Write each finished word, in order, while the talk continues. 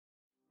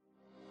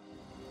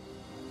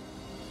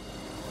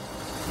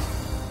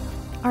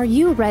Are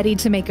you ready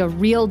to make a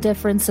real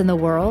difference in the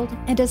world,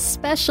 and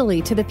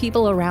especially to the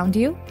people around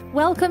you?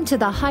 Welcome to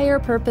the Higher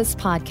Purpose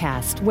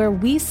Podcast, where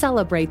we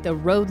celebrate the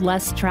road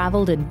less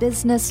traveled in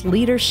business,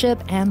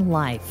 leadership, and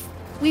life.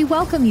 We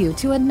welcome you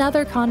to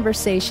another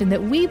conversation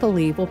that we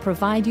believe will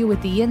provide you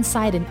with the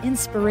insight and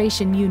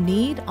inspiration you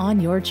need on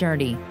your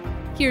journey.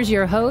 Here's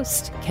your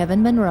host,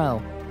 Kevin Monroe.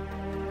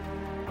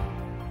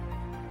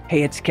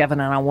 Hey, it's Kevin,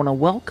 and I want to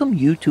welcome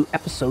you to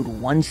episode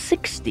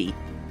 160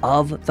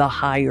 of the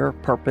Higher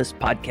Purpose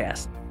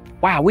Podcast.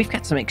 Wow, we've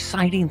got some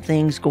exciting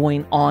things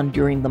going on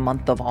during the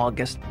month of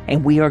August,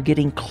 and we are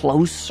getting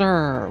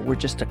closer. We're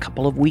just a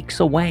couple of weeks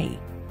away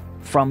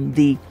from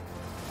the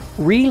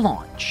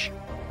relaunch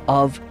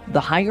of the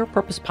Higher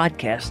Purpose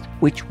Podcast,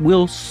 which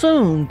will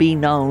soon be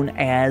known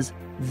as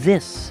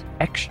This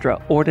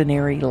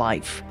Extraordinary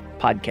Life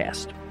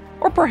Podcast.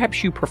 Or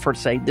perhaps you prefer to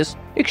say This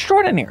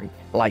Extraordinary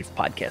Life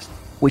Podcast.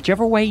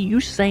 Whichever way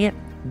you say it,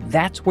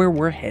 that's where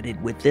we're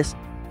headed with this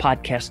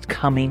podcast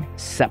coming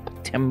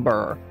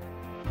September.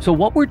 So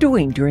what we're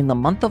doing during the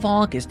month of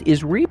August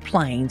is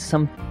replaying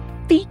some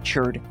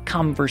featured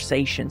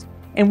conversations.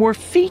 And we're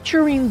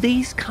featuring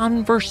these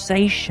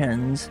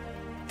conversations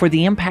for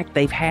the impact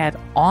they've had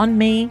on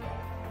me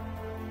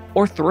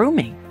or through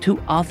me to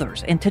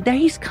others. And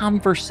today's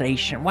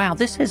conversation, wow,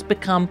 this has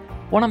become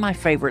one of my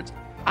favorites.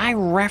 I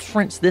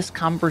reference this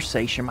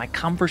conversation, my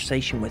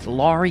conversation with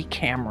Laurie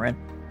Cameron,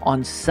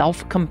 on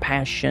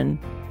self-compassion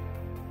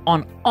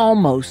on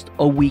almost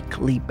a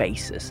weekly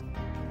basis.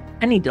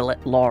 I need to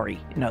let Laurie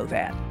know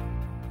that.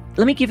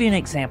 Let me give you an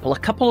example. A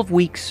couple of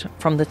weeks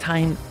from the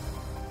time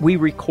we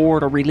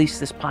record or release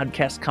this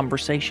podcast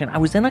conversation, I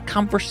was in a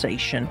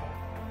conversation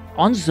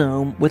on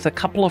Zoom with a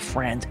couple of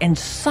friends, and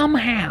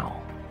somehow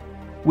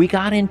we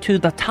got into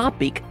the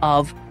topic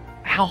of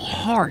how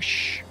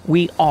harsh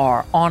we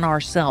are on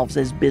ourselves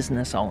as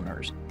business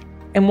owners.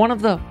 And one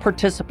of the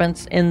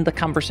participants in the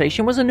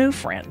conversation was a new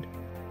friend,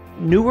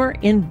 newer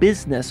in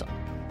business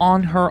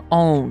on her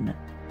own,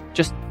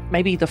 just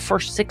maybe the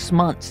first 6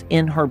 months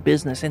in her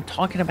business, and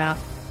talking about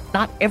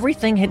not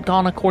everything had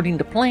gone according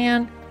to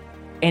plan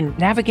and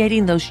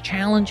navigating those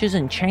challenges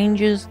and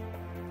changes,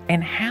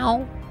 and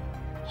how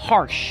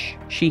harsh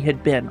she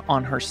had been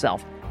on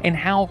herself and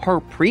how her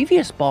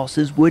previous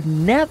bosses would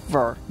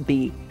never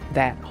be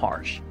that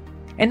harsh.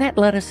 And that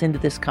led us into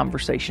this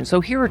conversation.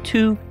 So here are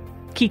two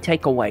key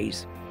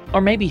takeaways,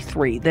 or maybe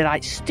three, that I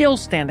still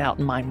stand out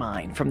in my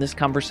mind from this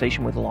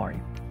conversation with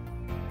Laurie.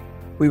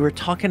 We were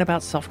talking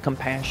about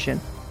self-compassion,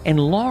 and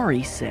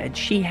Laurie said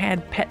she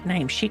had pet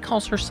names. She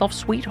calls herself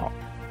Sweetheart.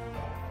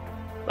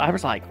 I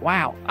was like,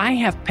 wow, I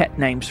have pet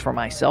names for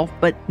myself,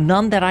 but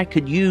none that I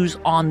could use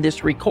on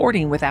this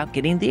recording without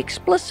getting the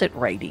explicit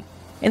rating.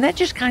 And that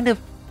just kind of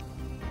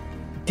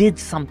did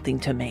something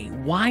to me.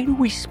 Why do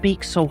we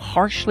speak so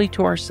harshly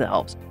to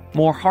ourselves,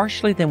 more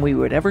harshly than we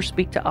would ever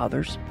speak to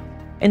others?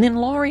 And then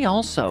Laurie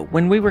also,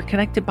 when we were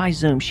connected by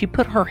Zoom, she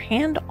put her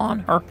hand on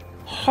her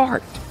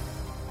heart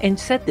and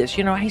said this,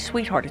 hey,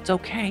 sweetheart, it's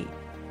okay.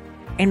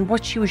 And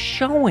what she was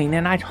showing,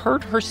 and I'd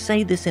heard her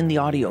say this in the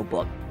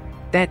audiobook,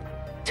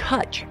 that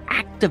touch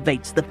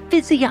activates the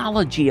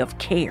physiology of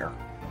care.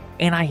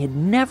 And I had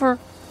never,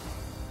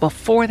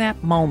 before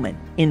that moment,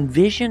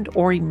 envisioned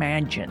or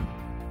imagined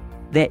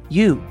that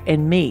you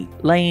and me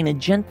laying a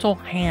gentle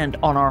hand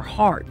on our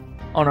heart,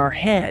 on our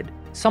head,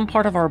 some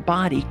part of our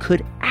body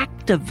could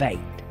activate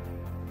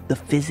the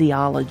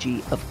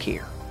physiology of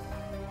care.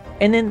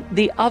 And then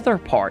the other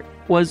part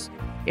was,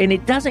 and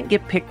it doesn't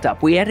get picked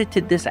up, we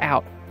edited this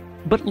out,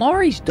 but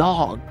Laurie's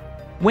dog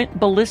went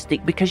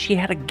ballistic because she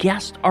had a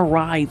guest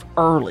arrive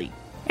early.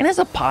 And as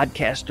a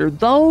podcaster,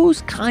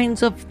 those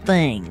kinds of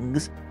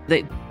things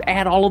that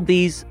add all of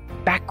these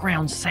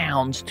background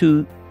sounds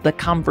to the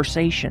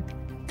conversation,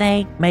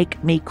 they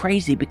make me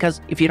crazy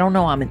because if you don't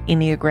know, I'm an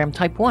Enneagram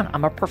Type 1.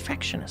 I'm a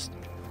perfectionist.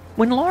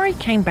 When Laurie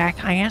came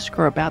back, I asked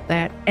her about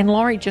that, and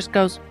Laurie just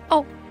goes,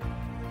 oh,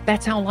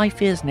 that's how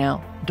life is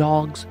now,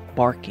 dogs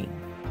barking.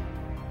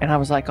 And I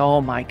was like,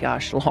 oh my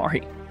gosh,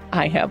 Laurie,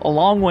 I have a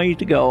long way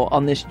to go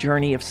on this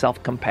journey of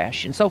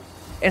self-compassion. So,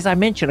 as I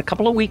mentioned, a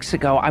couple of weeks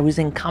ago, I was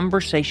in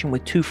conversation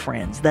with two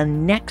friends. The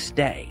next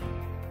day,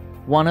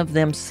 one of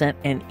them sent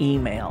an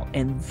email,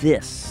 and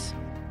this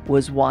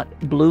was what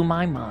blew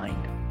my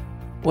mind,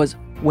 was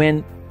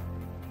when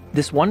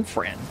this one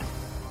friend,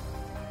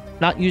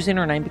 not using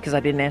her name because I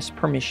didn't ask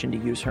permission to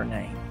use her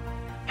name.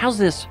 How's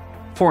this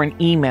for an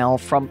email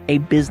from a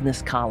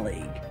business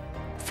colleague?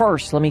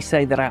 First, let me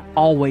say that I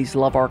always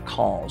love our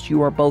calls.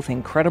 You are both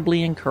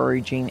incredibly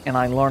encouraging, and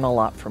I learn a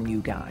lot from you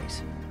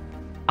guys.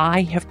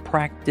 I have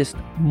practiced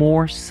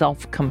more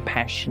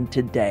self-compassion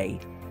today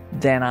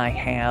than I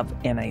have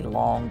in a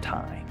long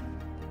time.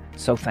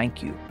 So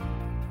thank you.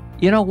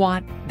 You know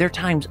what? There are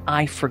times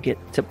I forget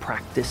to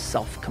practice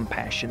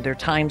self-compassion. There are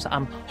times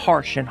I'm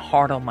harsh and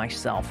hard on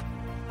myself.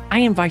 I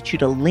invite you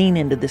to lean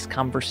into this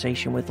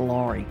conversation with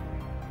Laurie,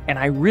 and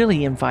I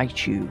really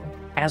invite you,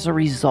 as a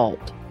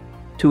result,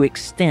 to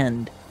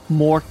extend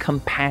more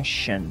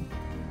compassion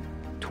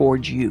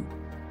towards you.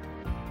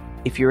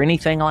 If you're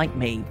anything like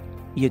me,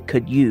 you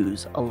could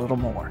use a little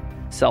more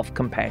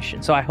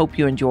self-compassion. So I hope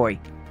you enjoy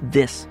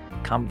this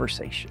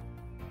conversation.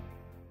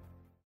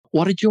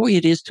 What a joy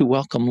it is to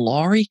welcome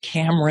Laurie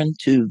Cameron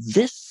to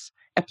this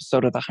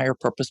episode of the Higher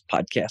Purpose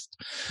Podcast.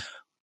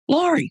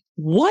 Laurie,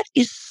 what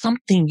is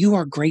something you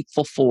are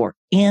grateful for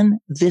in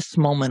this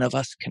moment of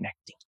us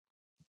connecting?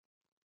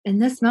 In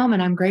this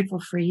moment, I'm grateful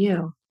for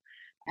you.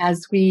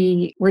 As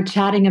we were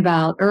chatting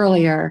about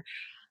earlier,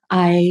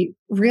 I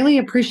really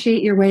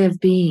appreciate your way of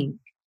being.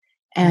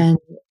 And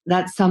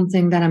that's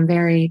something that I'm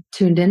very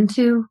tuned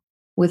into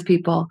with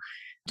people,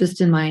 just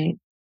in my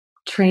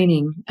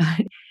training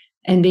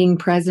and being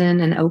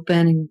present and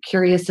open and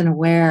curious and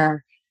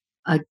aware.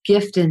 A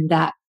gift in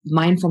that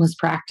mindfulness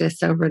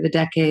practice over the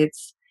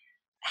decades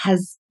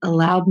has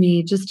allowed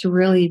me just to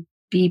really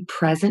be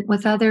present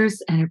with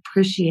others and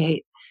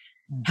appreciate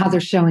how they're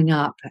showing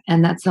up.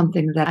 And that's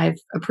something that I've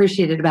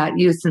appreciated about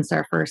you since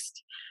our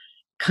first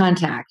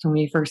contact, when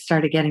we first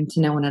started getting to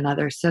know one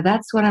another. So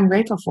that's what I'm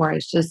grateful for,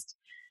 is just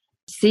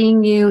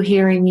seeing you,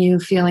 hearing you,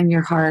 feeling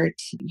your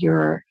heart,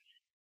 your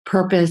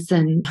purpose,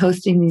 and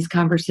hosting these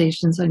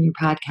conversations on your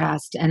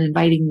podcast and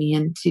inviting me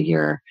into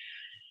your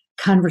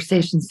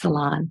conversation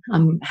salon.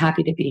 I'm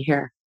happy to be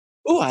here.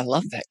 Oh, I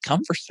love that,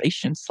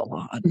 conversation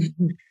salon.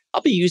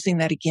 I'll be using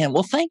that again.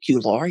 Well, thank you,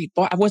 Laurie.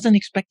 Boy, I wasn't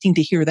expecting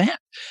to hear that,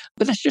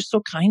 but that's just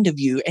so kind of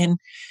you. And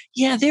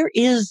yeah, there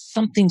is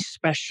something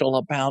special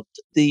about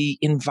the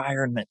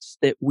environments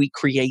that we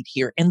create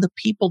here and the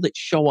people that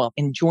show up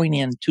and join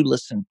in to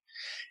listen.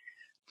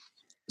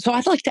 So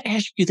I'd like to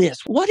ask you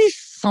this. What is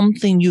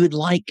something you would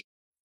like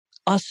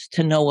us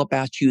to know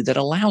about you that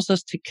allows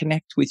us to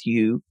connect with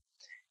you?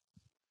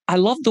 I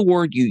love the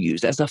word you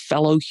use, as a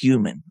fellow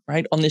human,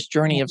 right? On this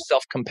journey of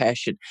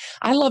self-compassion.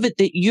 I love it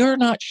that you're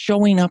not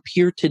showing up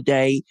here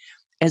today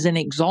as an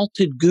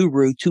exalted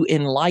guru to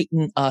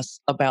enlighten us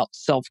about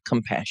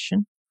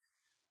self-compassion,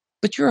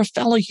 but you're a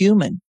fellow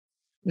human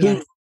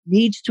who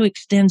needs to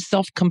extend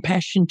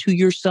self-compassion to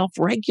yourself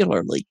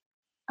regularly.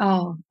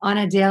 Oh, on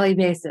a daily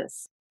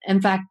basis.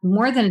 In fact,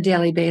 more than a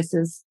daily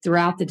basis,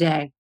 throughout the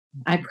day,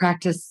 I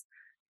practice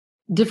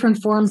different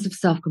forms of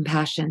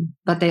self-compassion,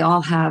 but they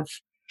all have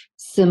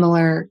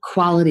similar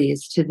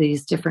qualities to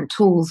these different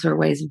tools or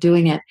ways of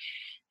doing it.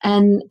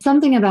 And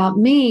something about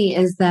me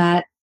is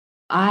that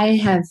I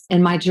have,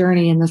 in my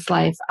journey in this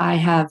life, I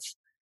have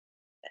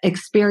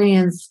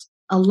experienced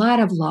a lot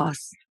of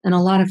loss and a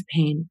lot of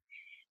pain.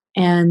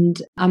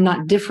 And I'm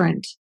not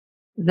different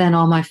than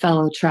all my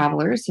fellow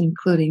travelers,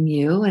 including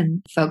you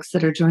and folks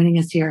that are joining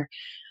us here.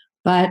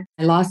 But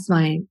I lost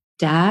my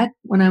dad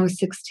when I was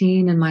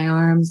 16 in my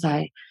arms.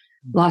 I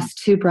lost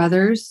two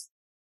brothers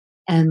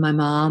and my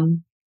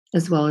mom,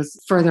 as well as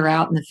further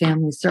out in the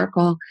family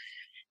circle.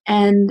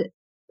 And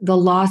the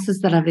losses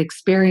that I've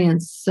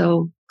experienced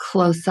so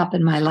close up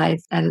in my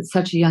life at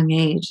such a young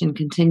age and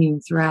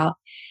continuing throughout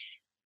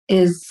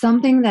is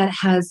something that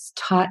has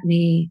taught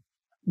me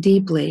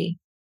deeply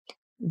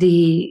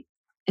the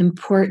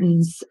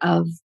importance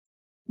of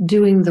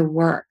doing the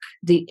work,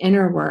 the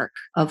inner work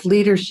of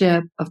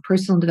leadership, of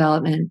personal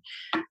development,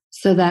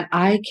 so that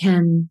I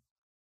can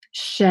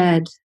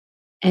shed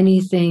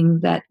anything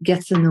that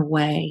gets in the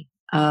way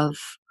of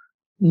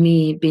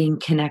me being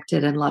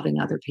connected and loving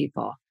other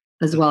people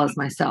as well as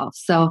myself.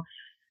 So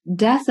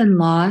death and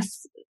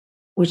loss,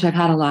 which I've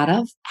had a lot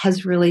of,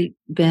 has really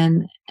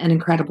been an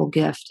incredible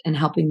gift in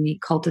helping me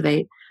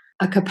cultivate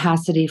a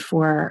capacity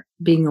for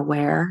being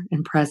aware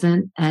and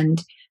present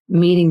and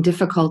meeting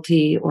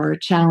difficulty or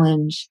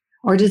challenge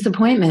or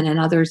disappointment in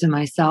others and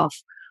myself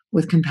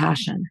with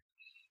compassion.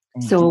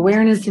 Mm-hmm. So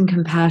awareness and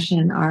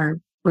compassion are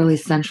really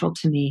central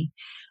to me,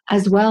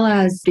 as well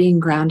as being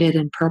grounded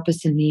in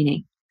purpose and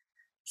meaning.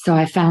 So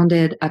I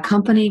founded a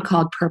company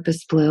called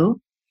Purpose Blue,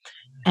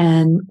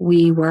 and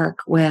we work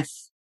with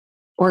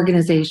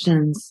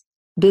organizations,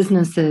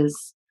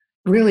 businesses,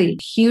 really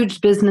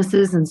huge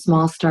businesses and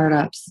small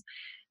startups,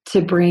 to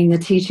bring the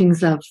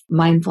teachings of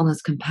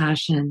mindfulness,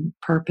 compassion,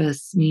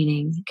 purpose,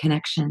 meaning,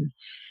 connection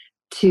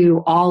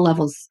to all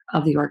levels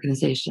of the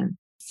organization,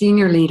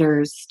 senior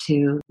leaders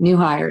to new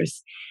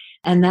hires.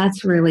 And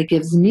that's really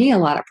gives me a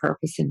lot of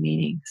purpose and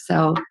meaning.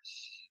 So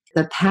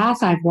the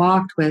path I've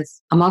walked with,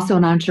 I'm also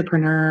an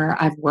entrepreneur.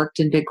 I've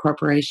worked in big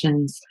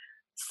corporations.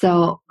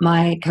 So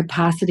my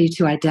capacity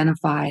to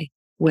identify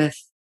with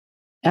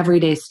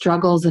everyday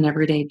struggles and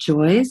everyday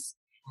joys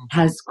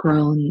has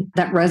grown.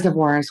 That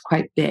reservoir is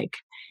quite big.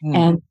 Mm.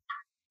 And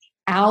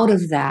out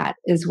of that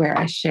is where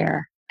I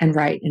share and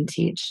write and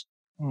teach.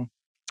 Mm.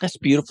 That's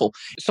beautiful.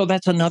 So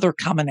that's another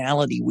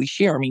commonality we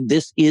share. I mean,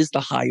 this is the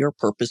Higher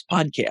Purpose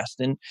Podcast.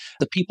 And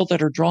the people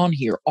that are drawn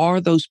here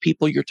are those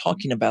people you're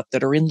talking about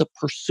that are in the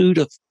pursuit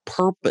of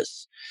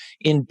purpose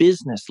in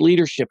business,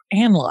 leadership,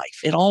 and life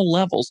at all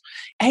levels.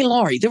 Hey,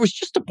 Laurie, there was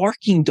just a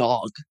barking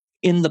dog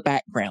in the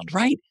background,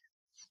 right?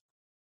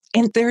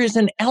 And there is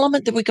an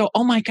element that we go,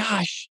 oh my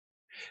gosh.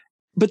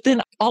 But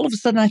then all of a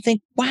sudden I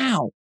think,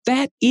 wow,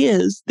 that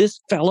is this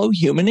fellow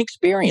human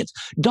experience.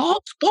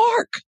 Dogs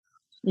bark.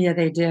 Yeah,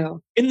 they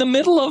do. In the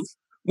middle of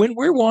when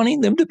we're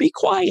wanting them to be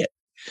quiet.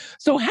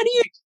 So how do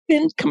you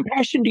extend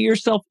compassion to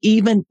yourself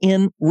even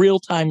in real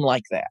time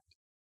like that?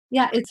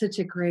 Yeah, it's such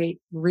a great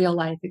real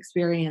life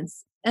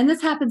experience. And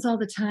this happens all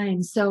the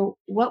time. So,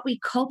 what we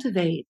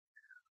cultivate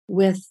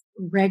with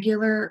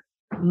regular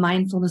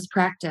mindfulness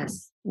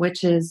practice,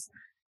 which is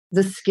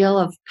the skill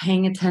of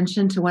paying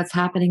attention to what's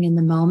happening in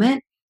the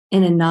moment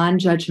in a non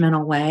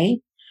judgmental way,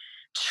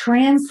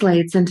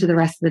 translates into the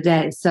rest of the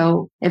day.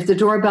 So, if the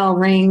doorbell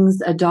rings,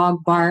 a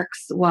dog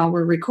barks while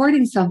we're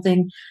recording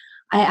something,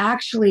 I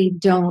actually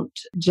don't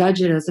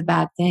judge it as a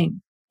bad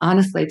thing,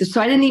 honestly.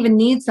 So I didn't even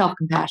need self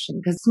compassion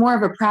because it's more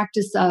of a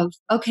practice of,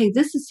 okay,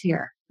 this is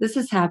here, this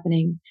is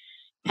happening,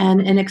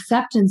 and an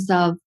acceptance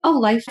of, oh,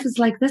 life is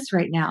like this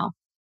right now.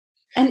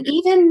 And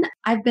even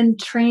I've been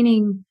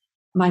training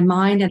my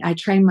mind and I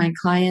train my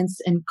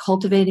clients in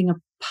cultivating a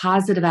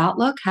positive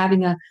outlook,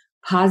 having a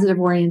positive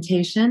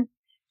orientation.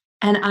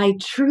 And I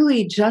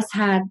truly just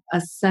had a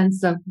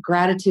sense of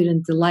gratitude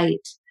and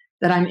delight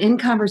that I'm in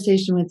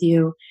conversation with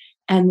you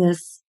and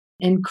this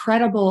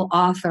incredible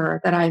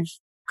author that I've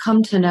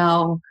come to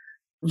know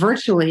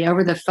virtually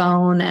over the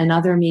phone and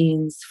other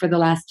means for the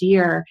last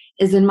year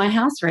is in my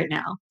house right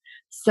now.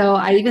 So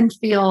I even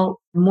feel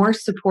more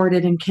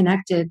supported and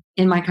connected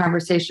in my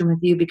conversation with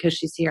you because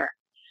she's here.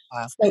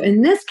 Wow. So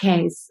in this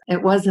case,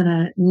 it wasn't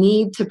a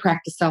need to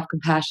practice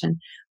self-compassion,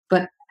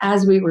 but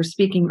as we were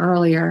speaking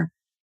earlier,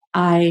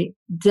 I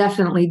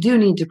definitely do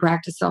need to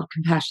practice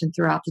self-compassion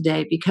throughout the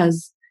day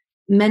because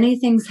many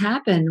things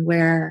happen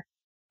where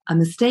a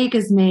mistake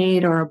is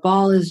made or a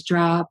ball is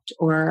dropped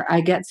or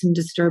I get some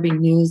disturbing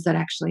news that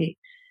actually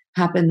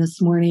happened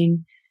this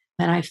morning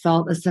and I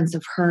felt a sense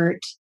of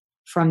hurt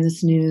from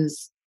this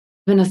news,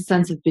 even a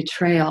sense of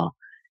betrayal.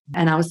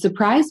 And I was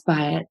surprised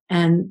by it.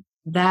 And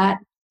that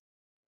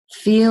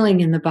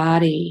feeling in the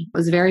body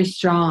was very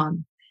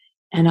strong.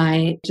 And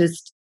I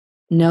just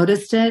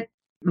noticed it.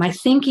 My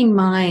thinking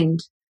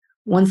mind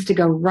wants to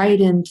go right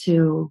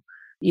into,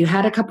 you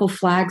had a couple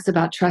flags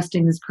about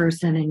trusting this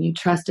person and you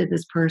trusted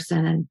this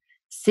person and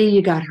see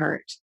you got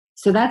hurt.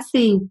 So that's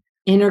the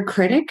inner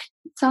critic,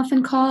 it's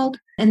often called.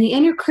 And the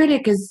inner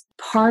critic is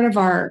part of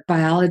our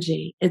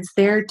biology. It's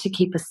there to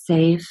keep us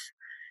safe,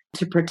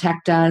 to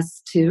protect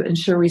us, to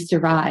ensure we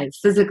survive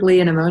physically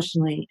and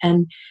emotionally.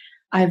 And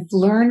I've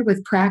learned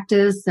with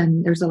practice,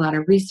 and there's a lot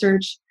of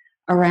research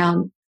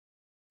around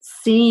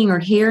seeing or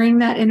hearing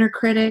that inner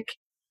critic.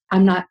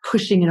 I'm not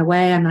pushing it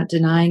away. I'm not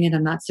denying it.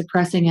 I'm not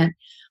suppressing it.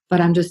 But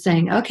I'm just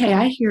saying, okay,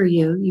 I hear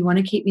you. You want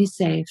to keep me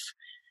safe.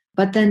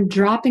 But then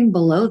dropping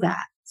below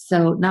that.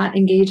 So not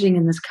engaging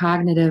in this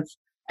cognitive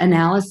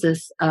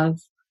analysis of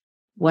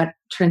what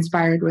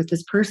transpired with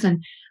this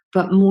person,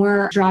 but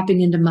more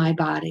dropping into my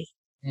body.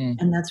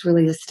 And that's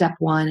really a step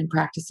one in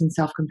practicing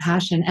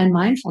self-compassion and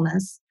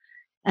mindfulness.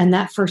 And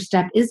that first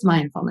step is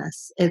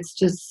mindfulness. It's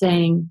just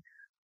saying,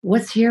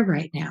 what's here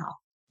right now?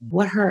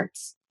 What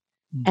hurts?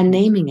 And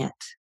naming it.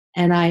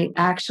 And I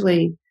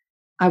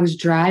was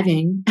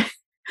driving,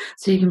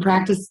 so you can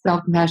practice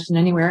self-compassion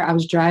anywhere. I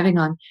was driving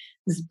on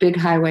this big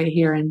highway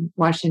here in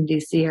Washington,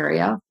 D.C.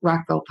 area,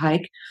 Rockville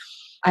Pike.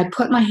 I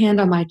put my hand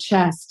on my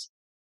chest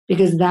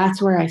because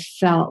that's where I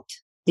felt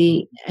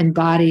the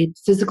embodied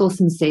physical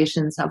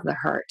sensations of the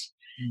hurt.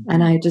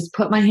 And I just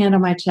put my hand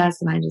on my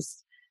chest and I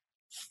just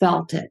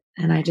felt it.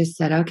 And I just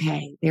said,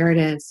 okay, there it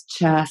is,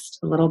 chest,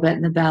 a little bit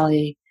in the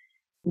belly.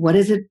 What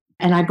is it?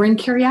 And I bring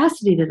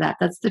curiosity to that.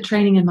 That's the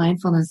training in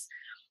mindfulness.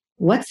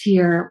 What's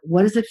here?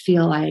 What does it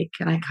feel like?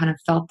 And I kind of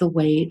felt the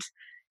weight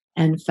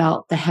and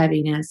felt the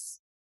heaviness.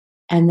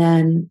 And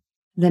then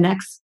the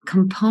next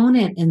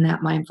component in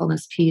that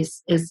mindfulness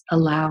piece is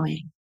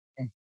allowing.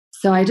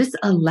 So I just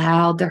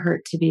allowed the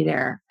hurt to be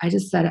there. I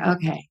just said,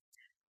 okay,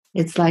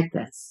 it's like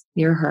this.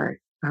 You're hurt.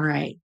 All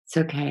right. It's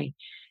okay.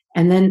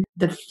 And then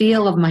the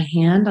feel of my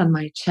hand on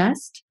my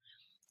chest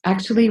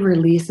actually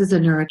releases a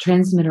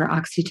neurotransmitter,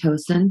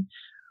 oxytocin,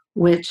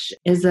 which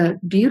is a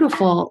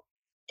beautiful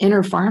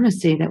inner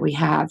pharmacy that we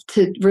have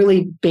to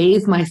really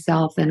bathe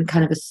myself in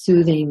kind of a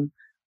soothing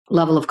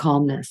level of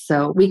calmness.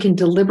 So we can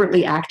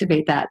deliberately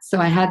activate that. So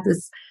I had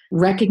this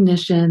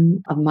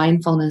recognition of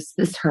mindfulness.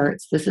 This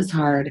hurts. This is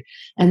hard.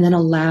 And then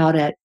allowed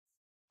it.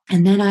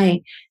 And then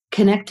I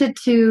connected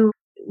to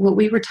what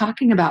we were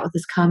talking about with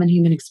this common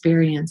human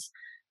experience.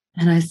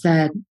 And I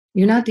said,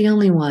 you're not the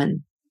only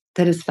one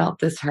that has felt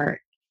this hurt.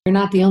 You're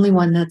not the only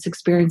one that's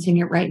experiencing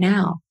it right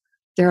now.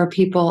 There are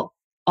people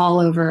all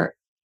over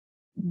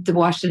the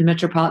Washington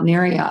metropolitan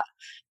area.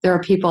 There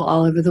are people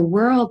all over the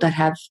world that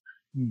have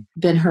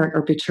been hurt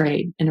or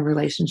betrayed in a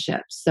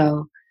relationship.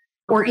 So,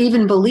 or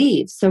even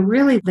believe. So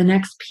really the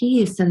next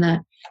piece in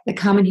the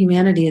common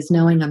humanity is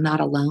knowing I'm not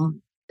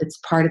alone. It's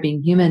part of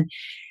being human.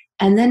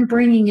 And then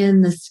bringing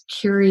in this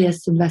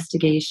curious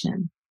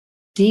investigation,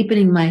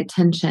 deepening my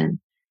attention,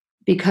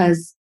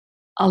 because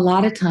a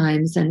lot of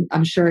times, and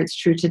I'm sure it's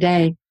true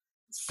today,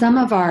 some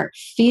of our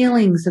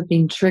feelings of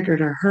being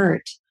triggered or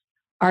hurt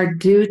are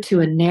due to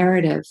a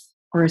narrative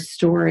or a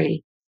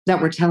story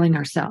that we're telling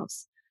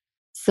ourselves.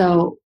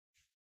 So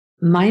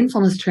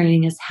mindfulness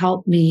training has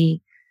helped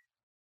me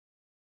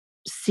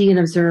see and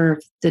observe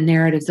the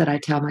narratives that I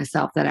tell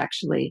myself that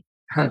actually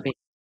heartbeat.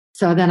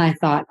 So then I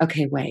thought,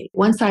 okay, wait.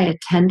 Once I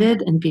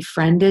attended and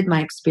befriended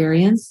my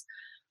experience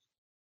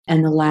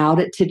and allowed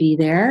it to be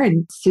there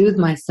and soothed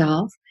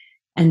myself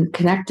and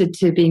connected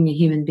to being a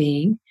human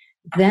being,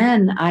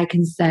 then I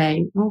can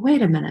say, well,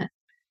 wait a minute.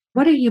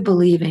 What are you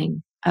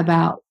believing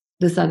about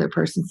this other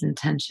person's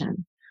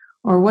intention?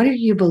 Or what are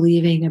you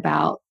believing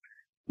about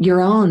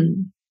your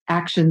own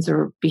actions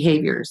or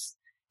behaviors?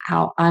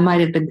 How I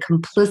might have been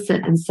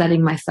complicit in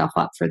setting myself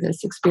up for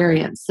this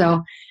experience.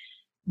 So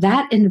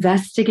that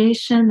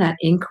investigation, that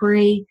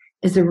inquiry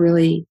is a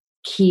really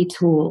key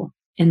tool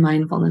in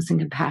mindfulness and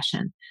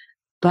compassion.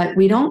 But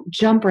we don't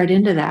jump right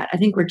into that. I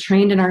think we're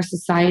trained in our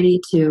society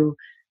to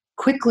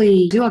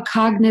quickly do a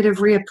cognitive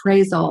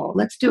reappraisal.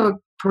 Let's do a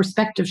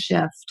perspective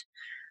shift.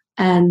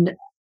 And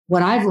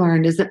what I've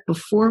learned is that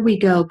before we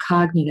go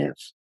cognitive,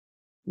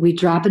 we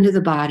drop into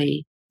the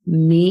body,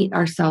 meet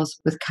ourselves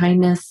with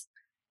kindness,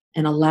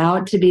 and allow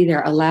it to be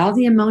there. Allow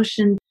the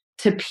emotion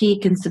to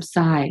peak and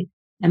subside.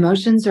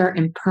 Emotions are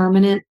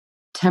impermanent,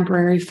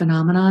 temporary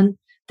phenomenon.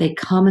 They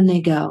come and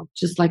they go,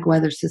 just like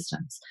weather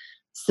systems.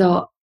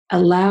 So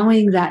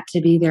allowing that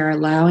to be there,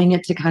 allowing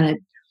it to kind of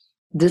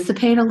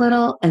dissipate a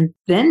little and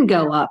then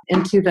go up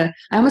into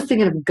I was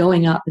thinking of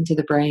going up into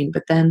the brain,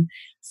 but then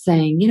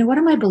saying, what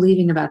am I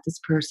believing about this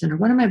person? Or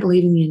what am I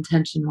believing the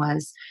intention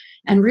was?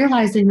 And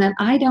realizing that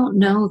I don't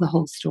know the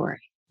whole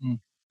story.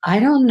 I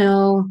don't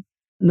know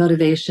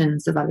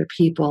motivations of other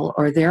people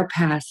or their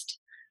past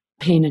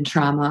pain and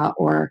trauma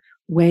or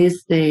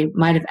ways they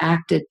might have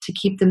acted to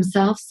keep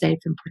themselves safe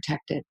and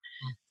protected.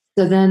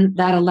 So then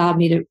that allowed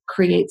me to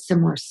create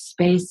some more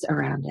space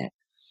around it.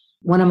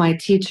 One of my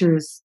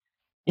teachers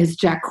is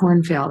Jack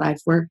Kornfield.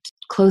 I've worked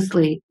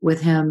closely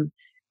with him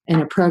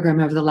in a program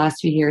over the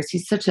last few years.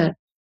 He's such a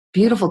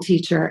beautiful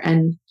teacher,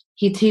 and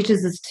he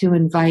teaches us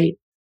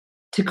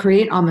to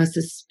create almost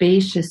a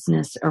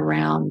spaciousness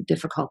around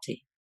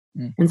difficulty.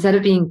 Instead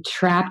of being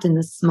trapped in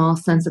this small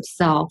sense of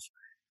self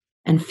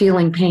and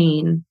feeling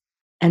pain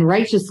and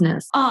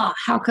righteousness,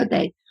 how could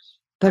they?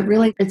 But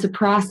really, it's a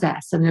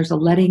process, and there's a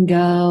letting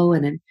go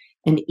and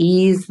an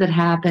ease that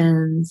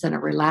happens and a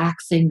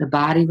relaxing, the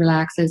body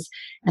relaxes.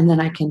 And then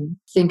I can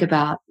think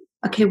about,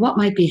 okay, what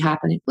might be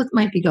happening? What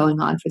might be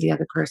going on for the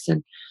other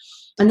person?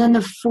 And then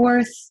the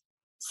fourth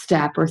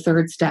step or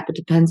third step, it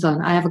depends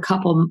on, I have a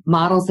couple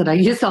models that I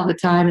use all the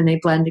time and they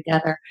blend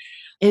together,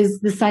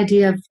 is this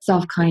idea of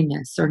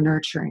self-kindness or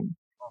nurturing.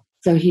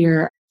 So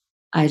here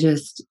I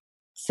just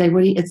say,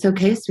 it's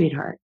okay,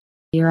 sweetheart.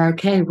 You're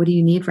okay. What do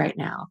you need right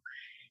now?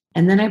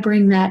 And then I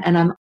bring that,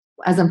 and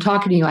as I'm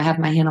talking to you, I have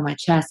my hand on my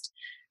chest.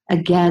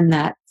 Again,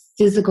 that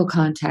physical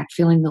contact,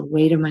 feeling the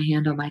weight of my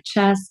hand on my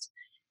chest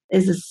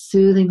is a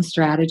soothing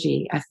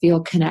strategy. I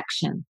feel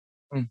connection.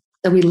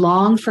 So we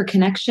long for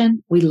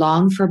connection. We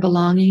long for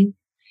belonging.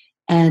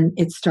 And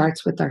it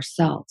starts with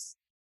ourselves.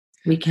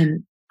 We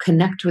can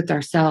connect with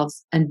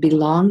ourselves and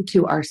belong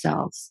to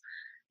ourselves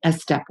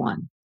as step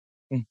one.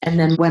 And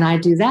then when I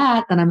do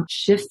that, then I'm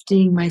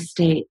shifting my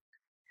state.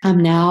 I'm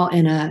now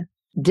in a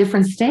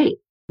different state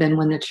than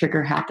when the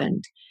trigger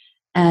happened.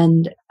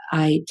 And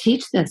I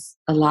teach this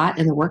a lot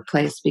in the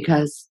workplace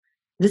because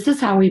this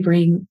is how we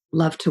bring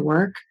love to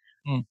work.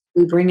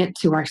 We bring it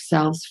to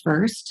ourselves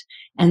first.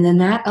 And then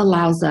that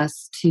allows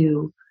us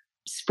to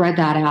spread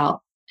that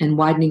out in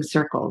widening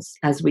circles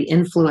as we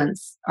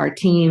influence our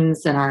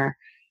teams and our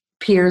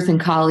peers and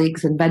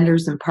colleagues and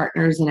vendors and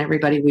partners and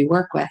everybody we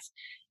work with.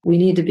 We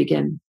need to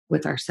begin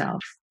with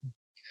ourselves.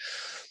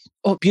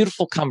 Oh,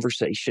 beautiful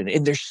conversation.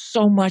 And there's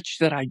so much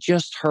that I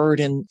just heard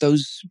in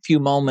those few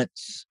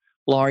moments,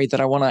 Laurie,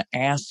 that I want to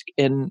ask.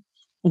 And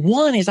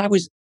one is I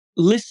was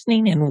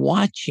listening and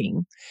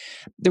watching.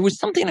 There was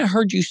something I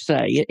heard you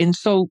say. And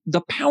so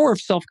The Power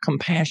of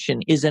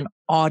Self-Compassion is an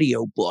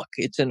audio book.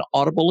 It's an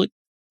Audible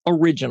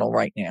original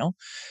right now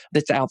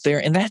that's out there.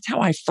 And that's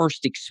how I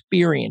first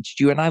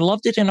experienced you. And I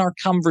loved it in our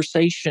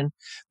conversation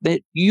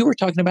that you were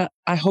talking about.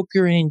 I hope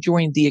you're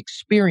enjoying the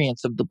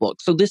experience of the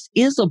book. So this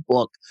is a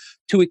book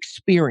to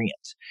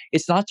experience.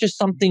 It's not just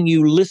something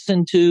you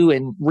listen to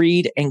and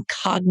read and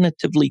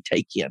cognitively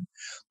take in.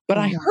 But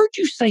I heard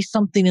you say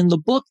something in the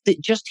book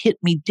that just hit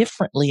me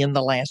differently in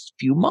the last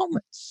few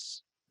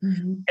moments.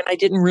 And I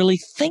didn't really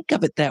think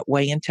of it that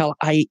way until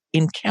I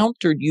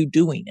encountered you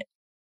doing it.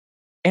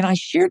 And I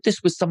shared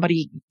this with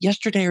somebody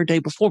yesterday or day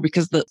before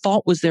because the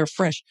thought was there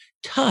fresh.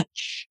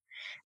 Touch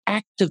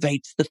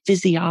activates the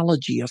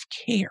physiology of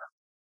care.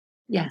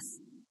 Yes.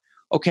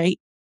 Okay.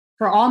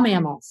 For all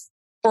mammals.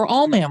 For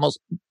all mammals.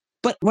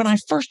 But when I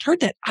first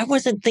heard that, I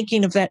wasn't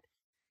thinking of that,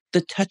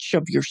 the touch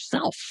of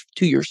yourself,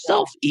 to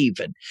yourself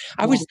even.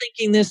 I was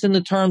thinking this in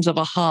the terms of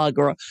a hug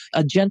or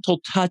a gentle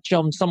touch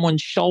on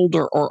someone's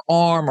shoulder or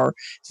arm or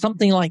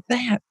something like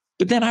that.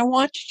 But then I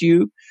watched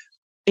you,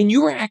 and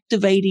you were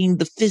activating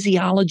the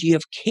physiology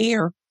of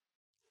care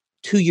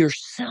to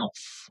yourself.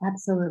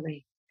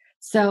 Absolutely.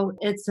 So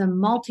it's a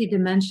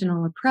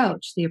multidimensional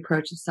approach, the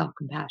approach of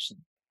self-compassion,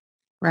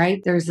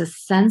 right? There's a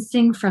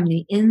sensing from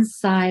the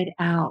inside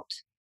out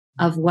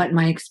of what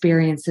my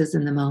experience is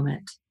in the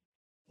moment.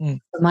 Mm.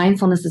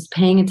 Mindfulness is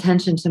paying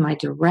attention to my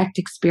direct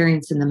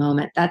experience in the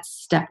moment. That's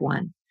step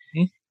one.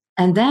 Mm.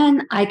 And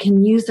then I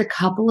can use a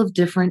couple of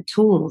different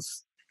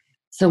tools.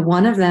 So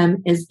one of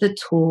them is the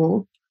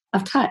tool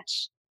of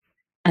touch.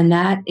 And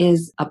that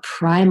is a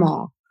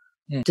primal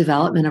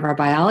development of our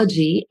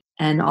biology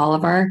and all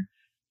of our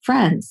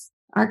friends,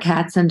 our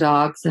cats and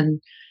dogs and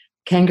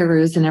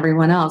kangaroos and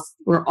everyone else.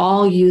 We're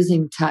all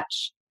using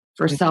touch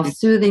for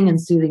self-soothing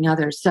and soothing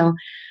others. So,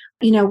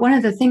 one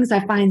of the things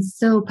I find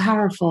so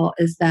powerful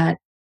is that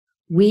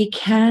we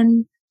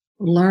can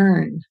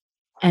learn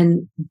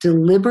and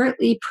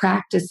deliberately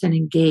practice and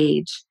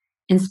engage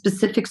in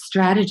specific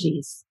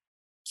strategies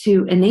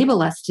to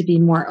enable us to be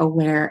more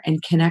aware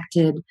and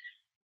connected.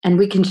 And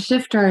we can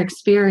shift our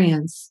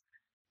experience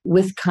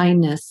with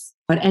kindness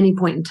at any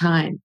point in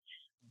time.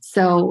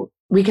 So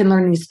we can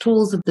learn these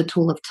tools of the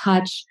tool of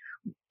touch.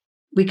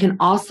 We can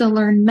also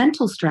learn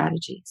mental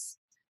strategies.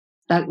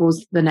 That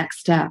was the next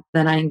step.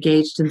 Then I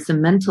engaged in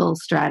some mental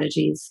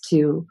strategies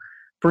to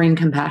bring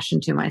compassion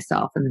to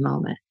myself in the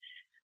moment.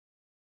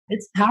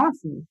 It's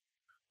powerful.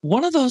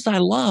 One of those I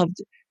loved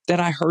that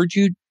I heard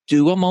you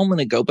do a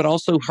moment ago, but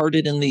also heard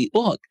it in the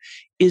book,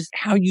 is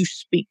how you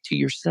speak to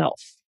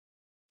yourself.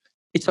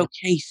 It's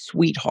okay,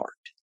 sweetheart.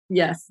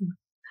 Yes.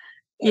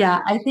 Yeah,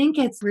 I think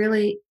it's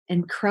really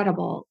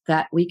incredible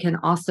that we can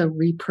also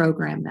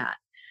reprogram that.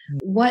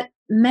 What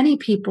many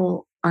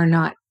people are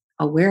not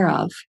aware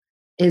of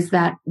is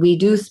that we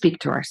do speak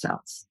to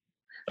ourselves.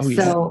 Oh,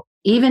 yeah. So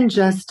even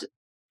just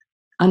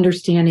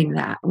understanding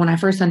that, when I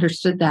first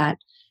understood that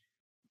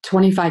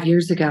 25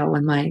 years ago,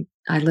 when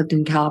I lived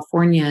in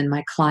California and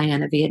my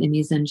client, a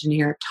Vietnamese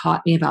engineer,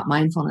 taught me about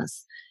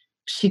mindfulness,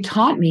 she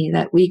taught me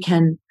that we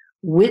can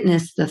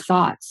witness the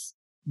thoughts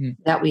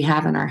that we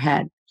have in our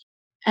head.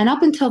 And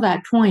up until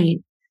that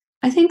point,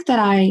 I think that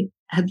I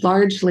had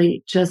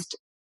largely just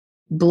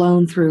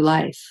blown through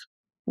life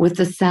with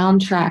the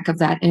soundtrack of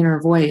that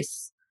inner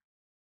voice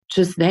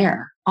just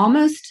there,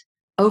 almost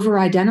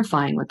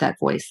over-identifying with that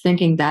voice,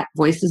 thinking that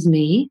voice is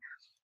me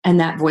and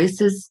that voice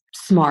is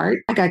smart.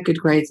 I got good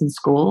grades in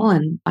school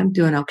and I'm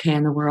doing okay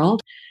in the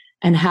world.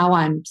 And how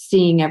I'm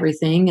seeing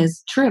everything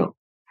is true.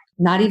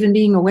 Not even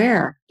being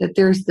aware that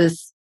there's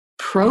this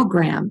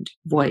programmed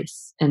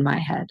voice in my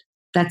head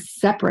that's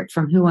separate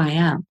from who I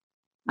am.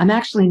 I'm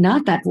actually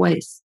not that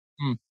voice.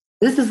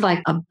 This is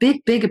like a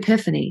big, big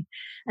epiphany.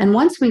 And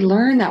once we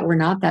learn that we're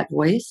not that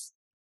voice,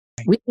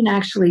 we can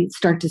actually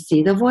start to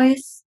see the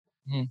voice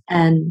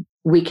and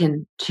we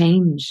can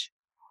change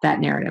that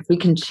narrative. We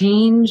can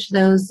change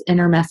those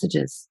inner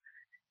messages.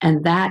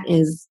 And that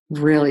is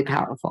really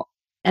powerful.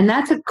 And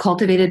that's a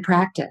cultivated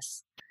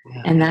practice.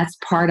 Yeah. And that's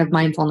part of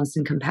mindfulness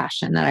and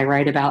compassion that I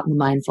write about in the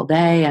Mindful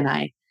Day, and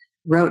I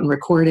wrote and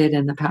recorded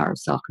in The Power of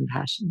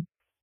Self-Compassion.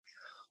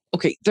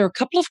 Okay, there are a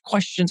couple of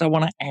questions I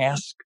want to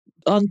ask,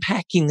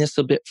 unpacking this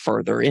a bit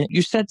further. And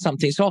you said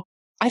something. So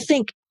I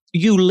think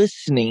you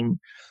listening,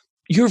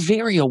 you're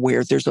very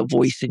aware there's a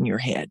voice in your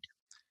head,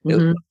 the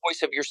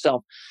voice of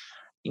yourself.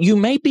 You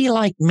may be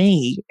like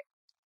me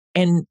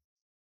and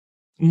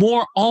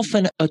more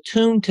often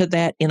attuned to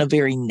that in a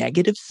very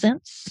negative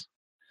sense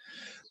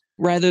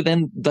rather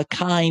than the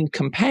kind,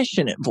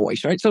 compassionate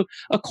voice, right? So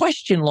a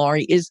question,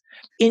 Laurie, is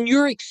in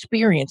your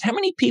experience, how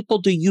many people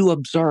do you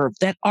observe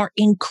that are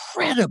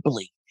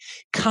incredibly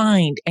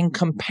kind and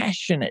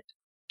compassionate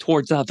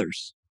towards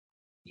others,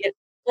 yet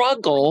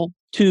struggle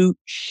to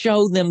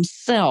show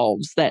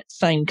themselves that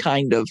same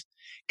kind of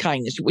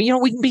kindness? We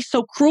can be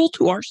so cruel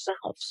to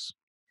ourselves.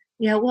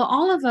 Yeah, well,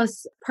 all of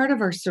us, part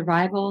of our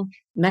survival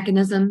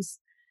mechanisms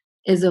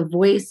is a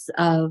voice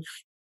of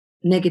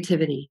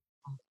negativity.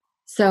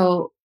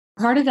 So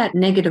part of that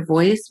negative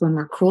voice when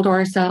we're cruel to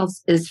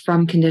ourselves is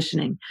from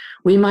conditioning.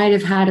 We might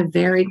have had a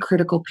very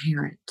critical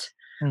parent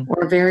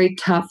or a very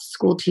tough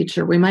school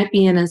teacher. We might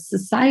be in a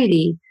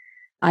society.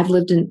 I've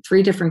lived in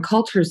 3 different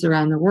cultures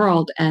around the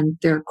world, and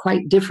they're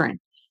quite different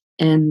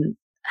in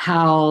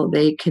how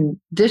they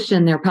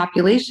condition their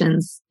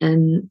populations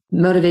in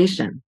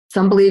motivation.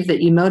 Some believe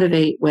that you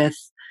motivate with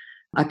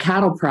a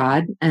cattle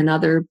prod, and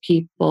other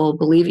people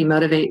believe you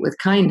motivate with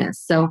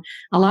kindness. So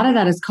a lot of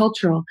that is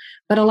cultural,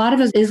 but a lot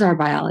of it is our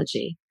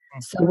biology.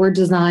 So we're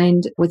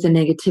designed with a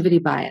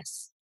negativity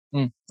bias.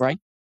 Right.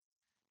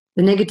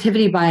 The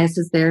negativity bias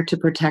is there to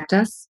protect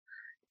us.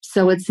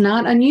 So it's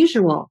not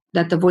unusual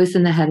that the voice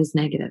in the head is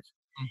negative.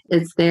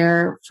 It's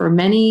there for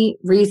many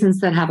reasons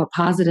that have a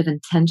positive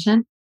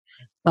intention,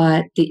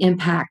 but the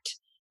impact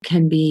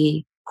can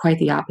be quite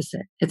the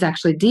opposite. It's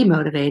actually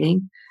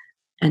demotivating.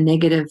 A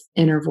negative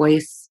inner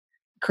voice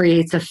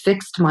creates a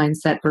fixed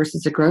mindset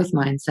versus a growth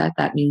mindset.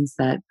 That means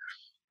that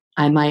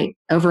I might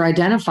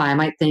over-identify. I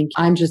might think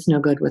I'm just no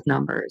good with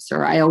numbers,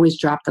 or I always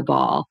drop the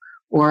ball,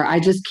 or I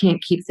just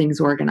can't keep things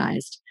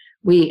organized.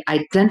 We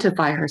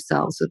identify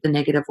ourselves with the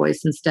negative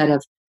voice instead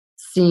of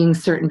seeing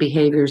certain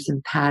behaviors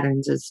and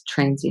patterns as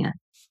transient.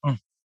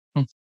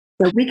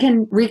 So we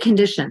can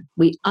recondition.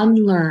 We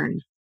unlearn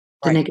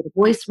the negative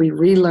voice. We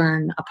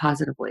relearn a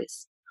positive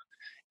voice.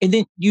 And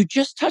then you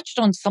just touched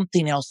on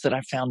something else that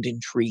I found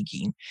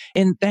intriguing,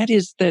 and that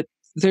is that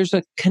there's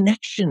a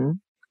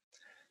connection,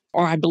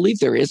 or I believe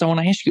there is. I want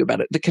to ask you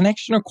about it. The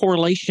connection or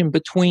correlation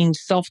between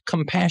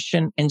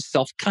self-compassion and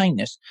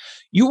self-kindness.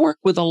 You work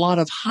with a lot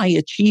of high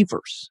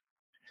achievers.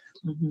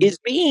 Mm-hmm. Is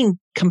being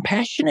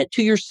compassionate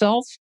to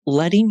yourself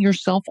letting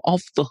yourself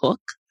off the hook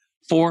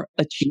for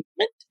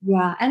achievement?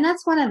 Yeah. And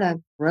that's one of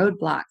the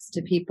roadblocks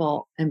to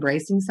people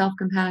embracing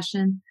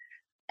self-compassion.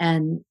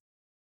 And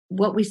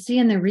what we see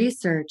in the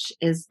research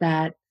is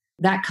that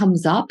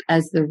comes up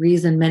as the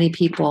reason many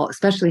people,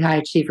 especially high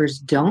achievers,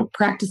 don't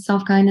practice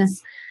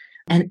self-kindness.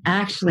 And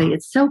actually,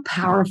 it's so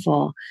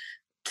powerful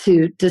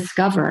to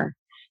discover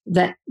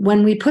that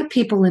when we put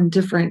people in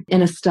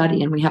a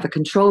study, and we have a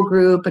control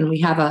group, and we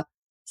have a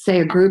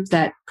group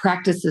that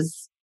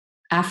practices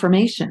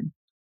affirmation,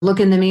 look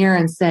in the mirror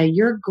and say,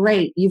 "You're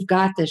great, you've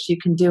got this, you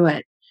can do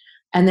it."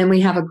 And then we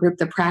have a group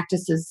that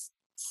practices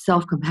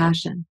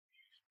self-compassion.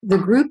 The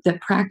group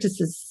that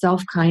practices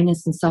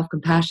self-kindness and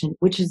self-compassion,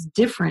 which is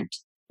different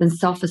than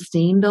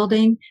self-esteem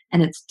building,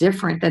 and it's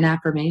different than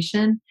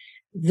affirmation,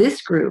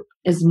 this group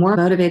is more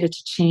motivated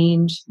to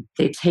change.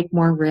 They take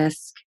more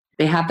risk.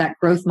 They have that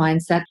growth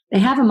mindset. They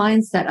have a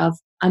mindset of,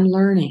 I'm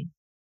learning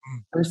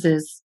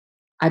versus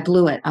I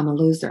blew it, I'm a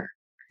loser.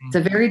 It's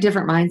a very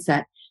different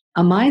mindset.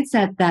 A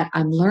mindset that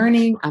I'm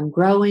learning, I'm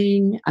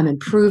growing, I'm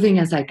improving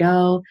as I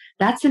go.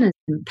 That's an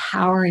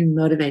empowering,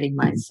 motivating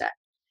mindset.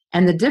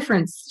 And the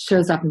difference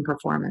shows up in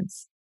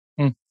performance.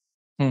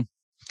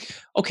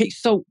 Okay,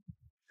 so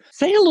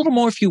say a little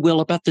more, if you will,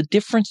 about the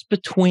difference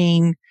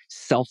between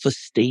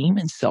self-esteem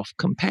and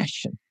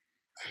self-compassion.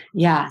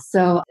 Yeah,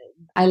 so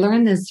I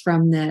learned this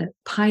from the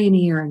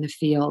pioneer in the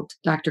field,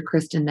 Dr.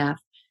 Kristin Neff,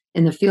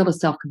 in the field of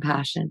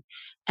self-compassion.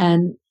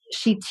 And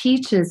she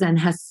teaches and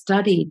has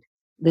studied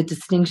the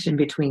distinction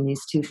between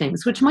these two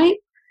things, which might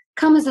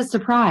come as a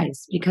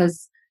surprise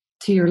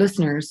to your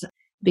listeners,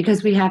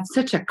 because we have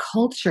such a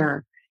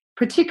culture,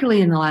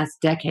 particularly in the last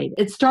decade.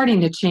 It's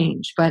starting to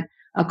change, but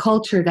a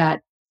culture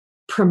that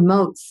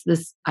promotes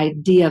this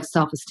idea of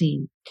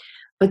self-esteem.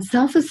 But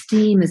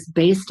self-esteem is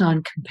based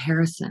on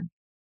comparison.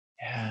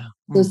 Yeah.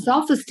 So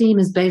self-esteem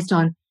is based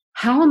on,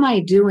 how am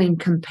I doing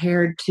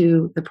compared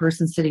to the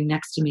person sitting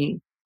next to me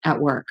at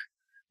work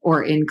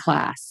or in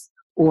class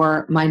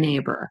or my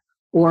neighbor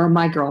or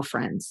my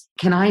girlfriends?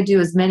 Can I do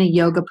as many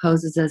yoga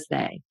poses as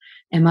they?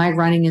 Am I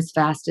running as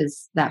fast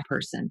as that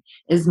person?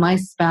 Is my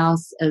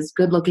spouse as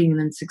good looking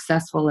and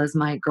successful as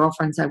my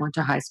girlfriends I went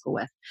to high school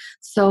with?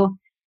 So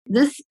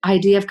this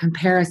idea of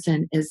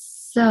comparison is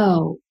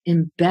so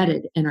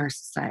embedded in our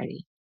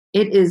society.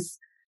 It is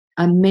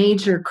a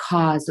major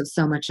cause of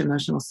so much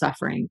emotional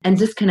suffering and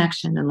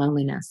disconnection and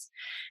loneliness.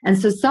 And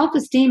so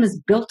self-esteem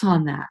is built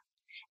on that.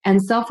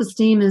 And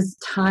self-esteem is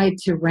tied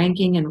to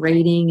ranking and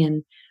rating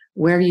and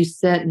where you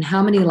sit and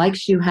how many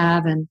likes you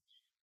have. And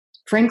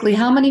frankly,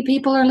 how many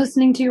people are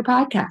listening to your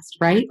podcast,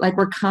 right? Like,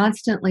 we're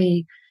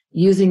constantly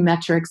using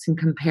metrics and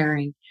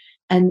comparing.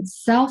 And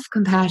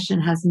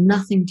self-compassion has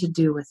nothing to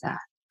do with that.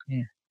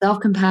 Yeah.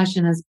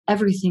 Self-compassion has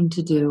everything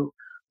to do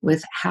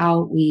with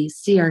how we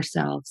see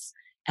ourselves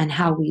and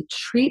how we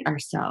treat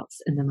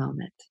ourselves in the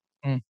moment.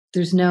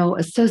 There's no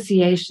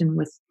association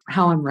with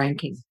how I'm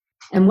ranking.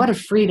 And what a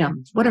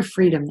freedom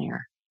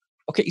there.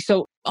 Okay,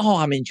 so,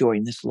 I'm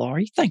enjoying this,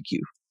 Laurie. Thank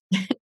you.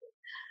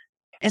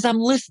 As I'm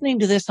listening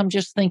to this, I'm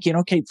just thinking,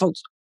 okay,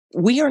 folks,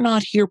 we are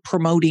not here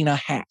promoting a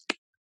hack.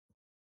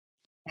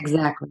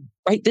 Exactly.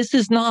 Right? This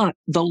is not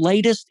the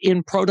latest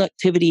in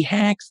productivity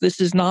hacks.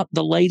 This is not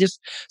the latest.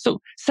 So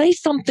say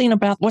something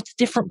about what's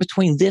different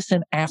between this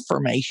and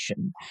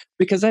affirmation,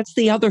 because that's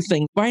the other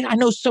thing, right? I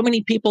know so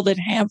many people that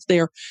have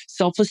their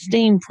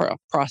self-esteem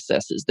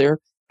processes, their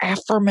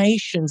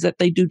affirmations that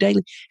they do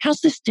daily.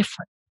 How's this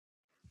different?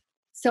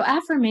 So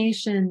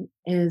affirmation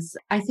is,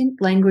 I think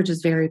language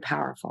is very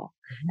powerful.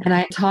 Mm-hmm. And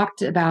I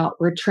talked about,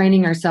 we're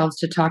training ourselves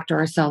to talk to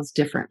ourselves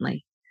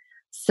differently.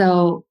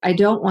 So I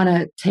don't want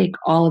to take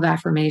all of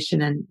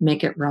affirmation and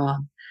make it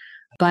wrong.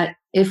 But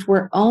if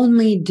we're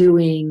only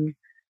doing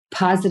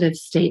positive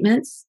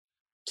statements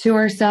to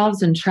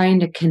ourselves and trying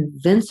to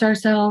convince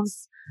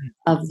ourselves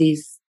of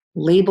these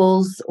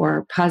labels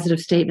or positive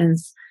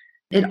statements,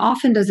 it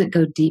often doesn't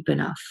go deep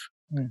enough.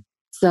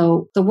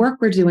 So the work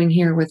we're doing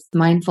here with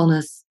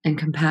mindfulness and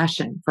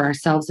compassion for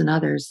ourselves and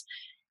others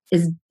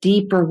is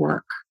deeper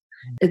work.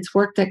 It's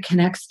work that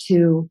connects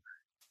to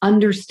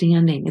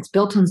understanding. It's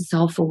built on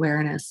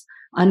self-awareness,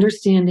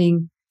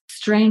 understanding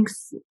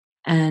strengths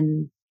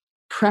and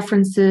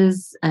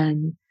preferences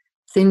and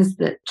things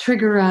that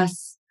trigger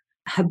us,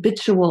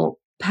 habitual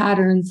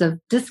patterns of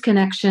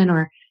disconnection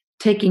or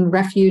taking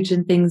refuge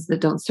in things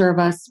that don't serve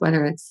us,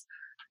 whether it's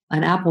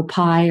an apple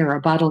pie or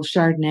a bottle of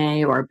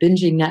Chardonnay or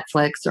binging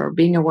Netflix or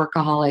being a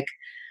workaholic.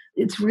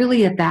 It's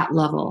really at that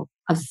level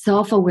of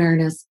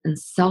self-awareness and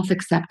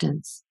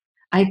self-acceptance.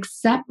 I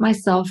accept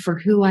myself for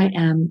who I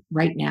am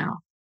right now.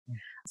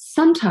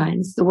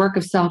 Sometimes the work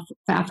of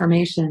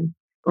self-affirmation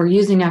or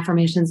using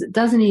affirmations, it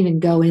doesn't even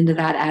go into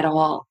that at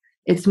all.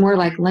 It's more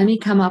like, let me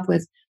come up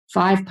with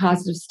 5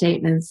 positive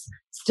statements,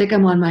 stick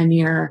them on my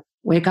mirror,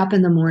 wake up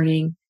in the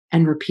morning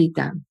and repeat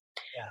them.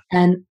 Yeah.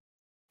 And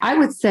I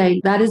would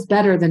say that is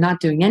better than not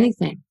doing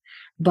anything.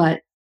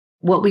 But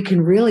what we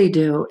can really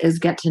do is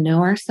get to know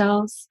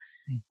ourselves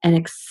and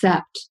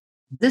accept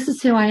this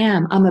is who I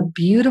am. I'm a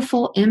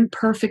beautiful,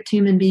 imperfect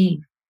human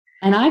being.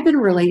 And I've been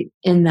really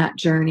in that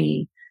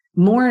journey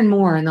more and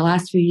more in the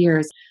last few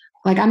years.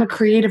 Like, I'm a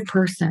creative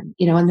person.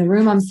 You know, in the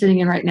room I'm sitting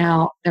in right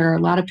now, there are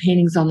a lot of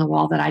paintings on the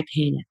wall that I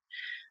painted.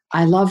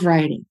 I love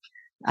writing.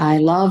 I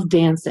love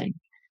dancing.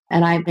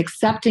 And I'm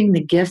accepting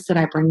the gifts that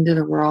I bring to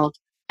the world.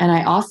 And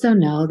I also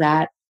know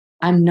that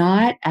I'm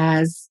not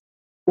as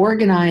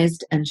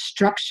organized and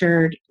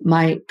structured.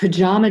 My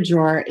pajama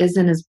drawer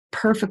isn't as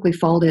perfectly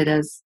folded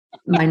as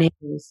my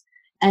neighbors.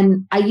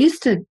 And I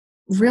used to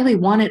really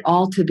want it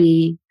all to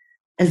be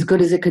as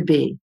good as it could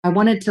be. I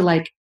wanted to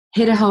like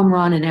hit a home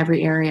run in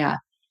every area.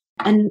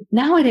 And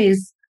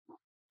nowadays,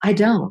 I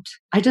don't.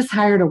 I just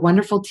hired a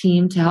wonderful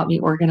team to help me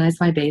organize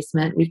my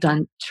basement. We've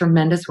done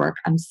tremendous work.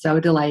 I'm so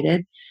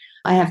delighted.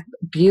 I have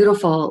a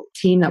beautiful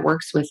team that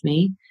works with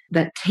me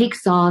that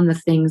takes on the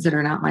things that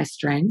are not my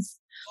strengths.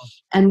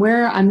 And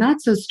where I'm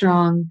not so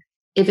strong,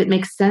 if it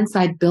makes sense,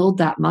 I build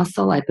that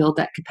muscle, I build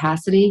that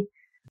capacity.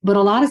 But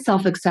a lot of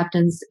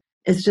self-acceptance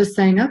is just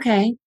saying,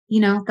 okay, you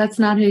know, that's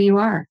not who you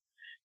are.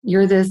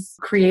 You're this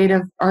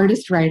creative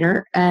artist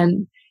writer,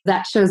 and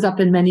that shows up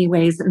in many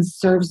ways and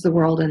serves the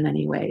world in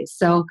many ways.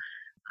 So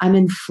I'm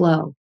in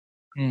flow.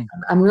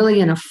 I'm really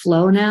in a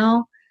flow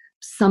now.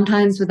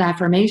 Sometimes with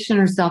affirmation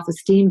or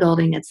self-esteem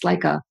building, it's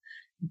like a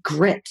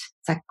grit.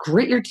 It's like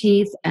grit your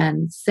teeth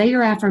and say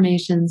your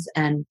affirmations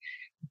and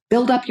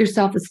build up your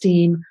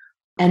self-esteem.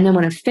 And then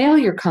when a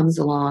failure comes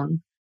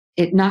along,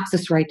 it knocks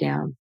us right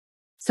down.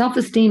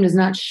 Self-esteem does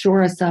not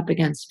shore us up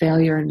against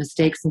failure and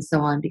mistakes and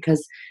so on,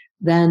 because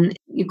then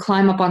you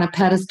climb up on a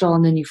pedestal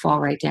and then you fall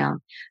right down.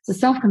 So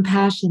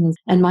self-compassion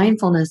and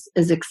mindfulness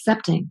is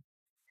accepting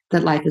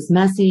that life is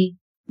messy,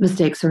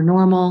 mistakes are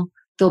normal,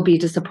 there'll be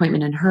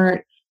disappointment and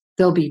hurt,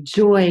 there'll be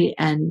joy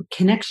and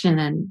connection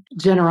and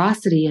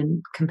generosity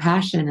and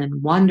compassion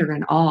and wonder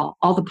and awe,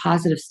 all the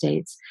positive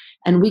states.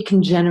 And we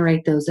can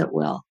generate those at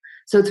will.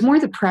 So it's more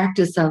the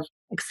practice of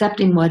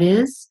accepting what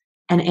is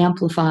and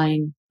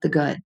amplifying the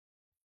good.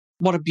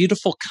 What a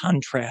beautiful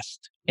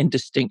contrast and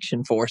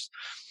distinction for us.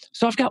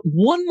 So I've got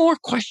one more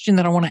question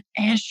that I want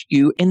to ask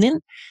you. And then,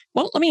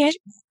 well, let me ask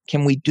you,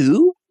 can we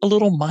do a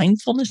little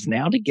mindfulness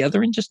now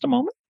together in just a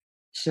moment?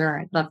 Sure,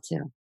 I'd love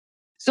to.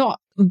 So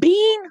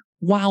being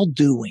while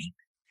doing,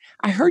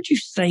 I heard you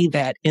say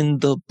that in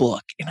the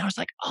book. And I was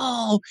like,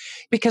 oh,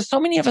 because so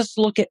many of us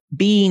look at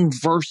being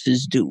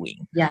versus doing.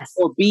 Yes.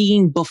 Or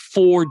being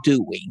before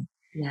doing.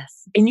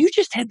 Yes. And you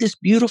just had this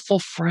beautiful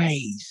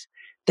phrase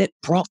that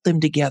brought them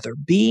together,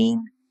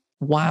 being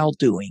while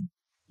doing.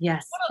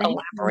 Yes. Want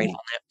to elaborate on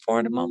that for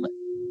a moment?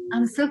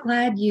 I'm so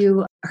glad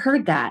you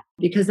heard that,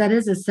 because that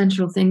is a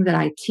central thing that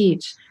I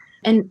teach.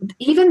 And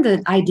even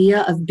the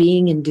idea of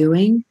being and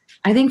doing,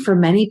 I think for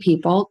many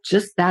people,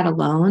 just that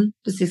alone,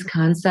 just these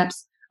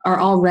concepts are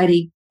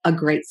already a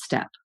great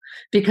step,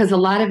 because a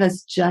lot of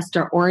us just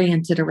are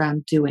oriented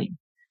around doing.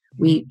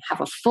 We have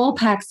a full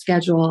packed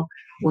schedule.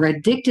 We're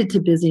addicted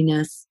to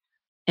busyness.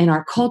 In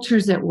our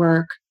cultures at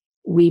work,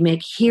 we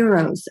make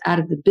heroes out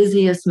of the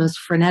busiest, most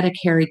frenetic,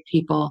 harried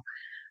people.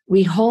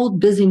 We hold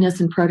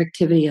busyness and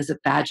productivity as a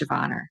badge of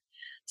honor.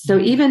 So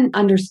even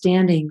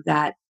understanding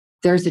that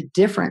there's a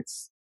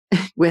difference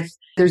with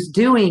there's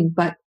doing,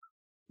 but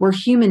we're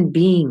human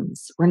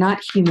beings. We're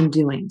not human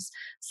doings.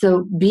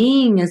 So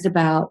being is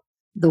about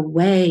the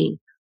way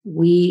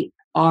we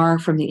are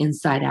from the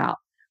inside out.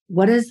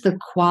 What is the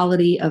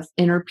quality of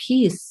inner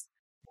peace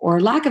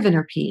or lack of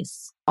inner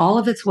peace? All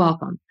of it's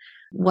welcome.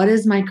 What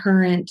is my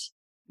current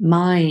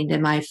mind?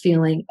 Am I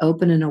feeling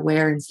open and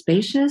aware and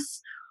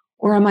spacious?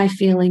 Or am I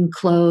feeling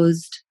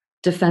closed,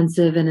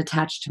 defensive, and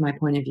attached to my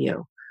point of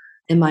view?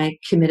 Am I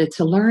committed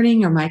to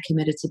learning, or am I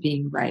committed to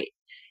being right?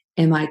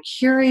 Am I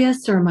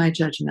curious, or am I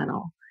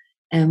judgmental?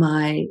 Am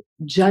I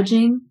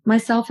judging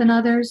myself and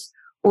others,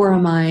 or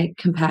am I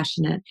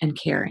compassionate and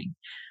caring?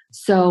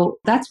 So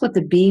that's what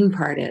the being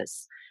part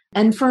is.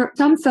 And for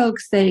some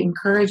folks, they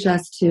encourage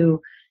us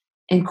to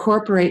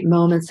incorporate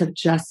moments of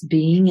just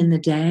being in the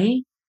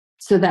day,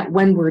 so that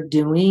when we're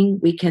doing,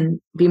 we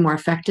can be more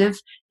effective.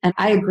 And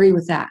I agree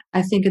with that.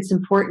 I think it's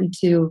important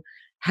to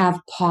have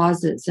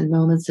pauses and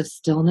moments of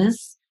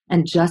stillness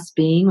and just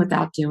being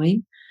without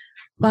doing.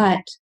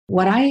 But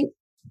what I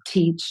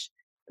teach,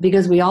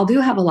 because we all do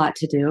have a lot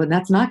to do, and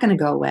that's not going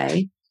to go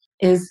away,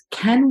 is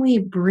can we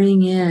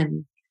bring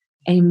in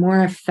a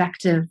more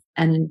effective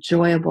and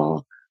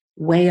enjoyable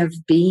way of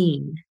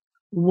being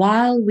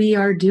while we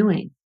are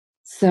doing?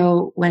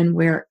 So when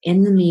we're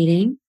in the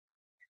meeting,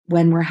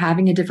 when we're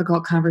having a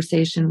difficult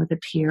conversation with a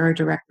peer or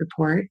direct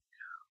report,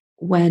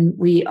 when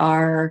we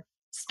are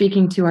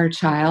speaking to our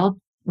child,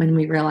 when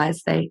we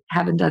realize they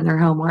haven't done their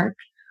homework,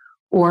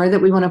 or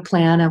that we want to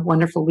plan a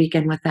wonderful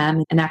weekend with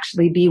them and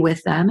actually be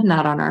with them and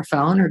not on our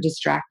phone or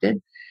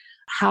distracted,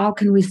 how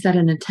can we set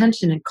an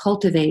intention and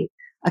cultivate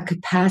a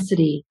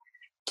capacity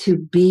to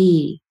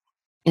be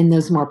in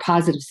those more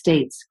positive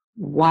states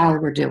while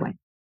we're doing?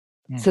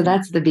 So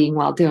that's the being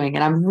while doing.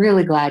 And I'm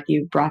really glad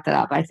you brought that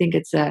up. I think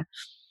it's a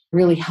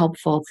really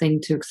helpful thing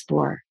to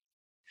explore.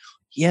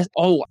 Yes.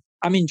 Oh,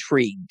 I'm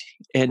intrigued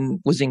and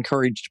was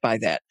encouraged by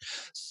that.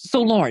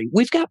 So, Laurie,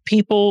 we've got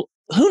people,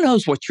 who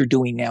knows what you're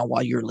doing now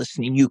while you're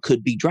listening? You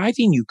could be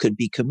driving, you could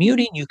be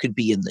commuting, you could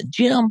be in the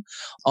gym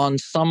on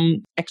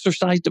some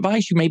exercise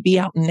device, you may be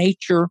out in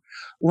nature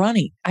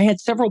running. I had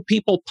several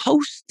people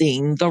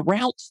posting the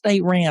routes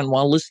they ran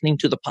while listening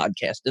to the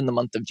podcast in the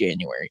month of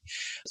January.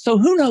 So,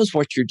 who knows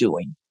what you're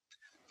doing?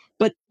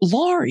 But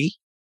Laurie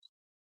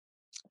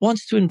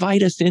wants to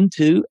invite us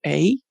into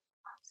a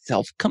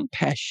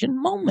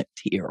self-compassion moment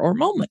here, or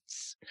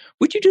moments.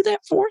 Would you do that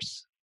for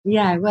us?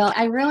 Yeah, well,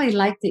 I really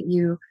like that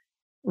you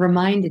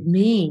reminded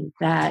me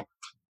that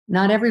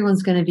not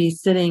everyone's going to be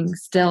sitting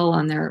still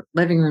on their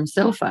living room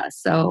sofa.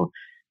 So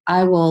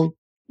I will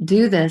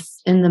do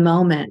this in the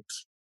moment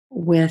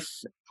with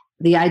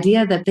the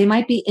idea that they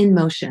might be in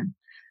motion.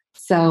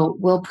 So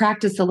we'll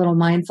practice a little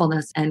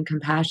mindfulness and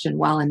compassion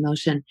while in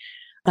motion.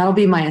 That'll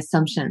be my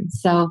assumption.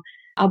 So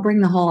I'll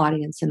bring the whole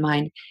audience in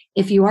mind.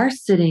 If you are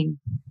sitting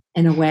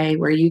in a way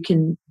where you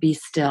can be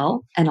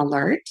still and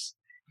alert,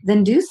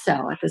 then do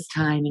so at this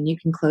time. And you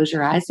can close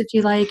your eyes if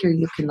you like, or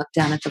you can look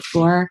down at the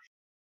floor.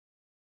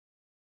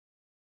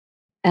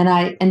 And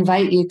I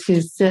invite you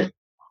to sit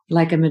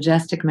like a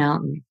majestic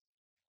mountain.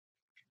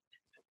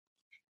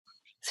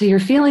 So you're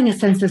feeling a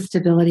sense of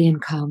stability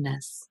and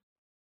calmness.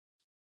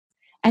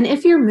 And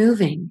if you're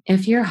moving,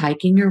 if you're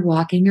hiking or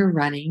walking or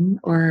running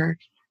or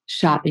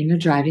shopping or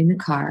driving the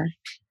car,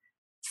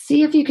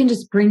 see if you can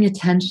just bring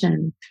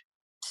attention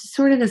to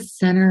sort of the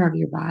center of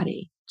your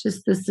body,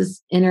 just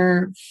this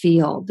inner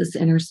field, this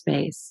inner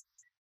space.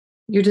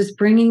 You're just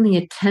bringing the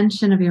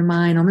attention of your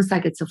mind, almost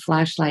like it's a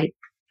flashlight,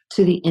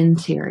 to the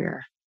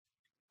interior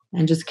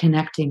and just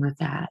connecting with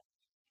that.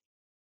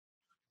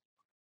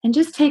 And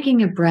just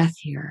taking a breath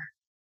here,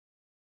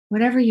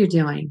 whatever you're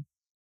doing,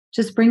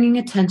 just bringing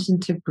attention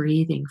to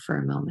breathing for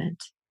a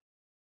moment.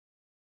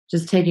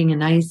 Just taking a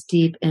nice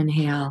deep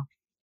inhale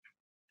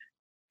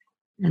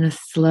and a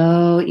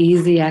slow,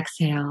 easy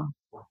exhale,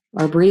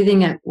 or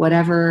breathing at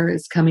whatever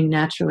is coming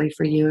naturally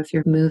for you if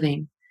you're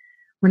moving.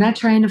 We're not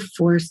trying to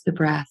force the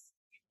breath.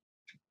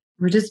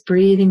 We're just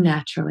breathing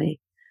naturally,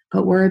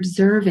 but we're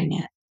observing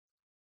it.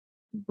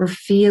 We're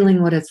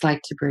feeling what it's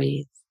like to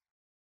breathe.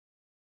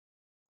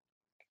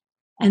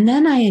 And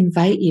then I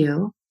invite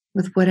you,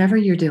 with whatever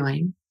you're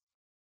doing,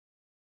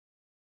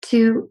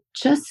 to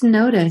just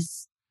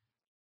notice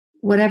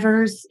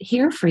whatever's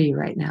here for you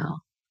right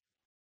now.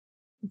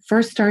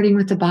 First, starting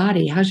with the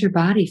body. How's your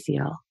body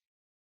feel?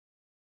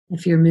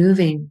 If you're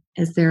moving,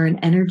 is there an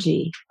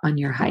energy on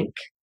your hike?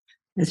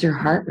 Is your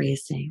heart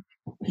racing?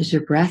 Is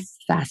your breath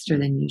faster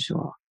than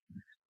usual?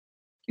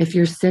 If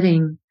you're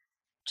sitting,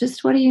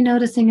 just what are you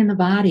noticing in the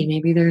body?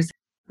 Maybe there's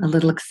a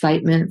little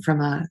excitement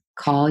from a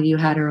call you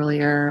had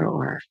earlier,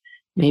 or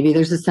maybe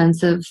there's a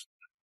sense of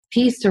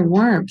peace or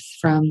warmth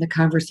from the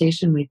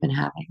conversation we've been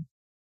having.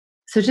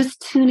 So just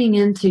tuning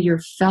into your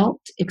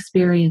felt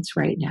experience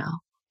right now.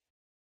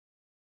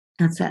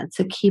 That's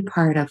a key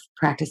part of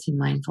practicing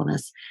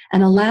mindfulness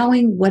and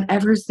allowing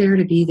whatever's there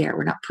to be there.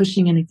 We're not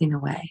pushing anything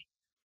away.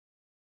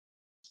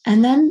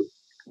 And then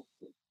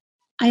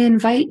I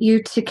invite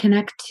you to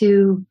connect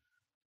to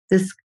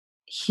this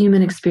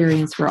human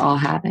experience we're all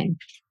having.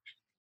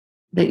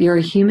 That you're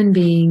a human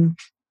being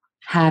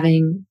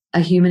having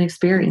a human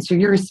experience, or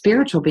you're a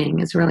spiritual being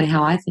is really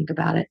how I think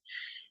about it,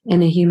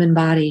 in a human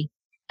body.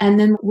 And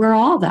then we're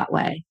all that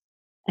way.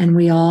 And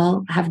we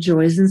all have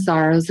joys and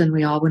sorrows, and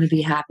we all want to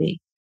be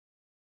happy.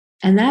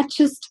 And that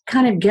just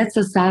kind of gets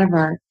us out of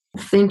our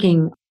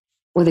thinking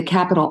with a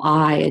capital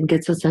I and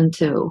gets us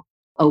into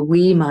a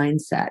we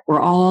mindset.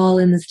 We're all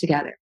in this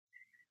together.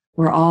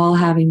 We're all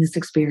having this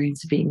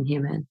experience of being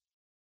human.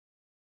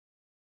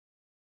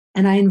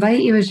 And I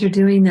invite you, as you're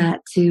doing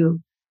that, to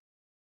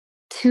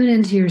tune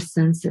into your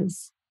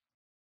senses.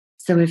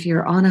 So if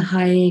you're on a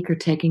hike or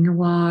taking a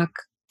walk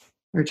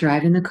or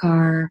driving the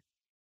car,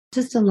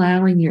 just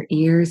allowing your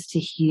ears to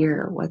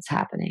hear what's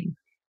happening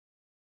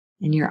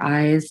and your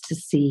eyes to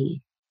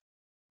see,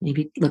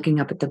 maybe looking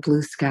up at the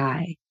blue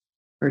sky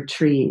or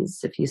trees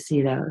if you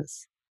see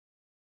those.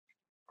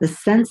 The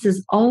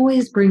senses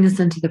always bring us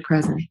into the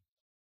present.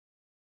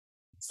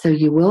 So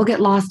you will get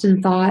lost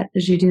in thought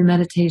as you do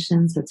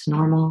meditations. It's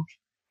normal.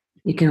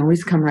 You can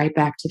always come right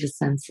back to the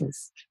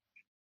senses.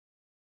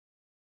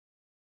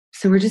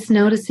 So we're just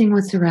noticing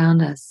what's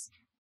around us.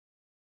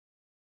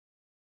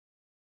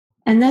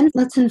 And then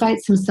let's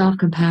invite some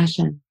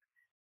self-compassion.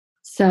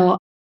 So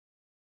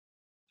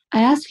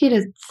I ask you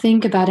to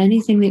think about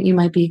anything that you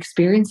might be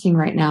experiencing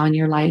right now in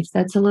your life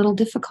that's a little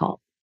difficult.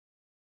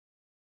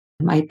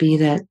 It might be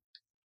that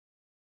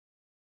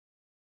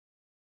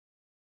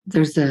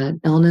there's an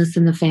illness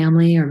in the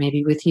family, or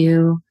maybe with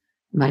you.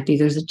 It might be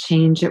there's a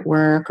change at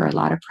work or a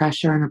lot of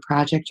pressure on a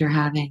project you're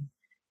having.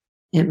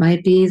 It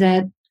might be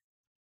that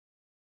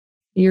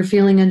you're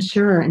feeling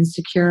unsure or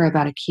insecure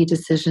about a key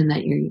decision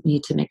that you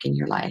need to make in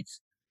your life.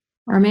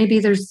 Or maybe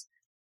there's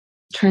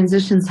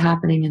transitions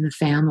happening in the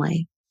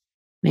family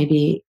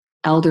Maybe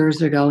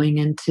elders are going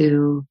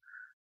into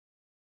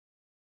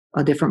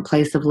a different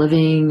place of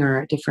living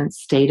or a different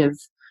state of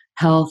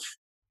health.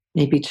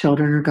 Maybe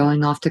children are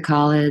going off to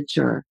college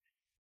or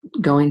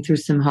going through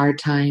some hard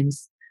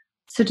times.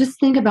 So just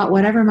think about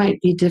whatever might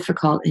be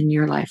difficult in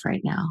your life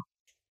right now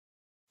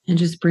and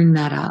just bring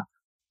that up.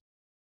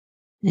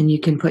 And you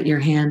can put your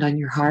hand on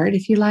your heart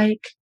if you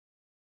like.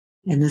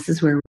 And this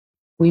is where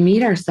we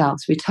meet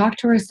ourselves. We talk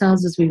to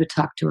ourselves as we would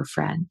talk to a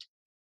friend.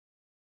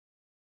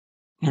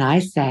 And I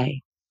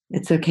say,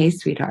 it's okay,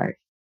 sweetheart.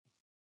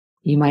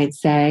 You might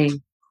say,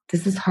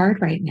 this is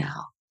hard right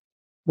now.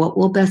 What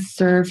will best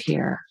serve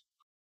here?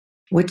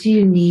 What do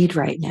you need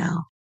right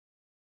now?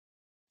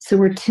 So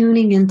we're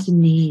tuning into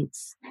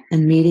needs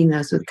and meeting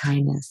those with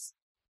kindness.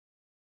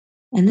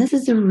 And this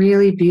is a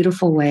really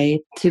beautiful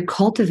way to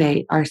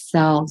cultivate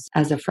ourselves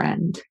as a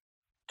friend.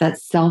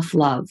 That's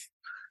self-love,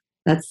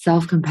 that's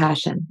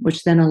self-compassion,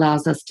 which then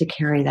allows us to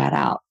carry that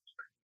out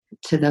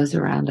to those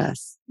around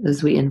us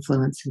as we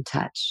influence and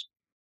touch.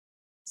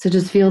 So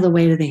just feel the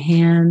weight of the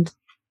hand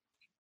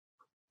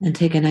and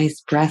take a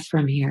nice breath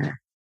from here.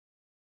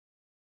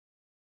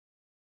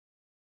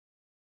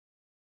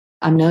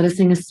 I'm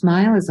noticing a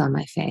smile is on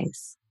my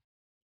face.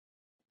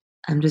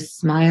 I'm just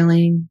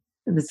smiling.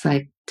 It's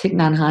like Thich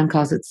Nhat Hanh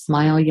calls it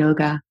smile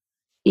yoga.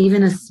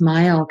 Even a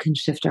smile can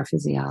shift our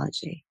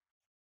physiology.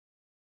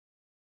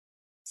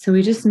 So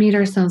we just meet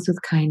ourselves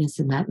with kindness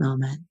in that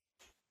moment.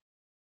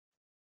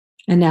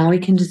 And now we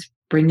can just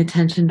bring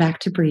attention back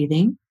to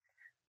breathing.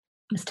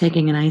 Just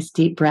taking a nice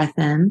deep breath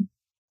in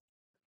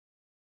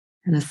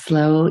and a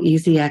slow,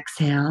 easy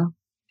exhale.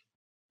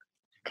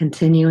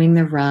 Continuing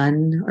the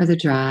run or the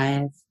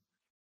drive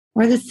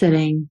or the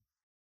sitting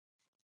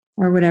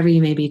or whatever you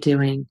may be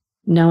doing,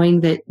 knowing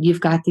that you've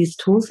got these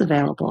tools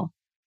available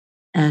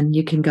and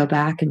you can go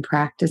back and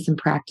practice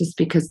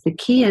because the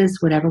key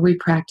is whatever we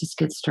practice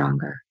gets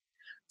stronger.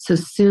 So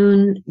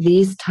soon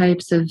these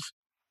types of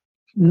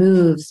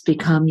moves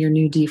become your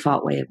new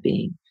default way of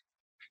being.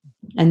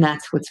 And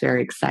that's what's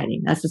very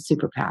exciting. That's a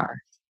superpower.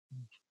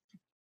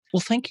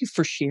 Well, thank you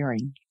for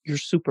sharing your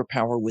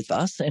superpower with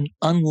us and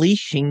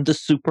unleashing the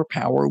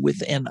superpower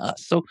within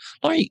us. So,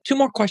 Laurie, 2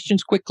 more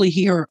questions quickly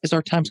here as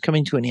our time's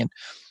coming to an end.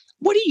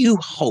 What do you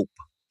hope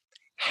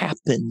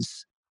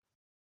happens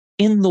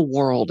in the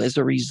world as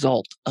a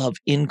result of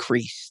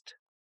increased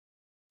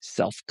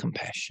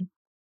self-compassion?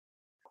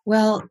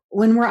 Well,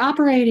 when we're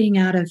operating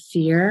out of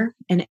fear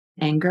and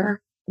anger,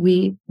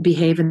 we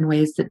behave in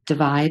ways that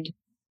divide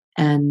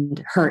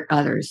and hurt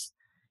others.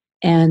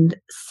 And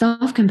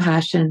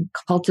self-compassion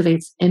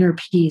cultivates inner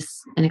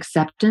peace and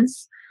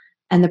acceptance.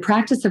 And the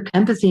practice of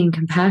empathy and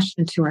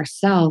compassion to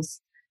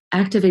ourselves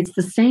activates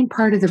the same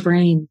part of the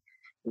brain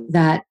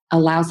that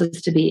allows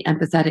us to be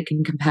empathetic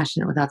and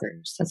compassionate with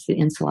others. That's the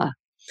insula.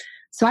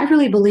 So I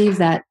really believe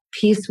that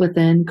peace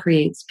within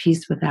creates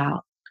peace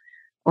without,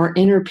 or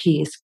inner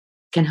peace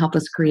can help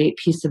us create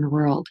peace in the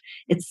world.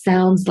 It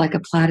sounds like a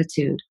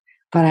platitude,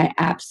 but I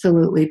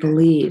absolutely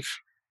believe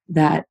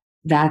that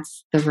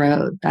that's the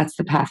road, that's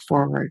the path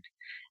forward.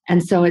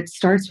 And so it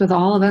starts with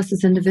all of us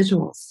as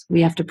individuals.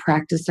 We have to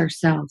practice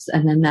ourselves,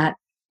 and then that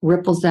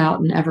ripples out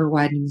in ever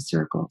widening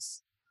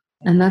circles.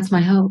 And that's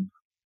my hope.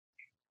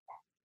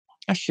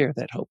 I share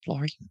that hope,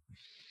 Laurie.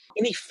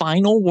 Any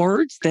final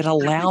words that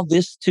allow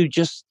this to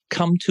just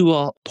come to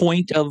a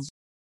point of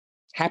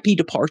happy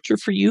departure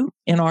for you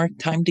in our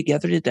time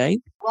together today?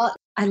 Well,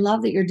 I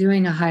love that you're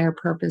doing a higher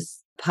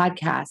purpose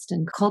podcast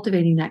and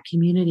cultivating that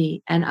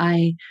community. And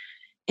I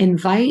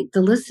invite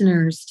the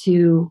listeners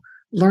to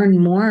learn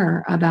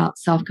more about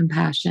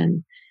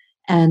self-compassion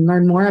and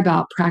learn more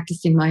about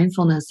practicing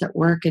mindfulness at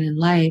work and in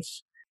life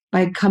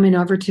by coming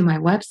over to my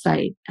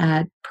website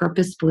at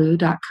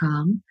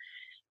purposeblue.com,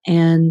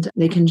 and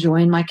they can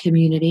join my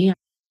community.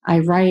 I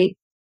write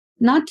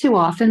not too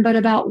often, but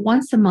about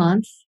once a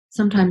month,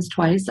 sometimes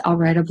twice, I'll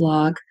write a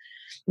blog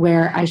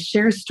where I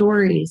share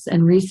stories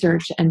and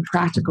research and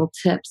practical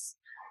tips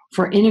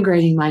for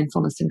integrating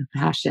mindfulness and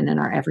compassion in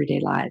our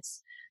everyday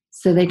lives.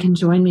 So they can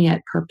join me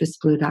at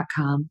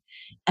purposeblue.com.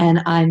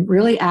 And I'm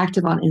really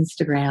active on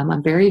Instagram.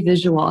 I'm very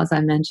visual, as I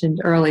mentioned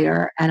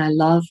earlier, and I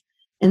love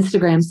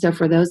Instagram. So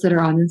for those that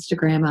are on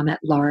Instagram, I'm at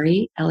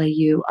Laurie,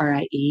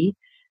 Laurie,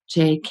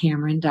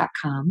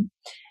 jcameron.com.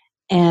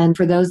 And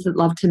for those that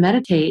love to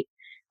meditate,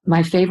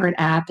 my favorite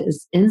app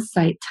is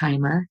Insight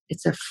Timer.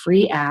 It's a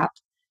free app.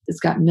 It's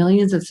got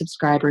millions of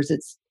subscribers.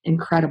 It's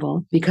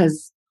incredible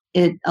because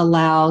it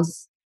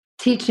allows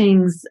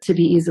teachings to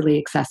be easily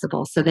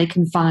accessible. So they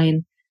can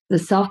find the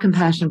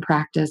self-compassion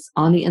practice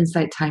on the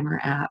Insight Timer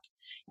app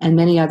and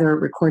many other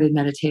recorded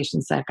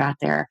meditations I've got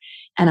there.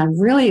 And I'm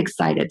really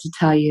excited to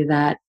tell you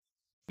that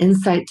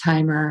Insight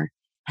Timer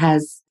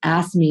has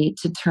asked me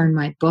to turn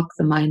my book,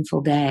 The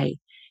Mindful Day,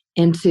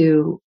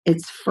 into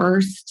its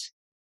first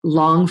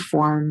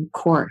long-form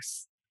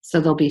course. So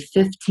there'll be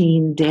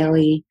 15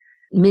 daily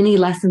mini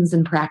lessons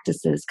and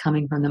practices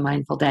coming from the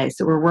Mindful Day.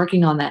 So we're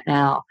working on that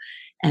now.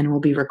 and we'll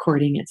be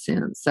recording it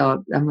soon.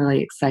 So I'm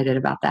really excited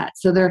about that.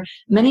 So there are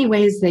many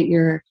ways that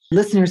your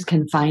listeners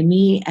can find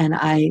me, and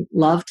I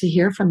love to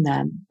hear from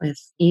them with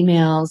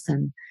emails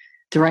and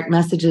direct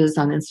messages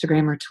on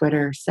Instagram or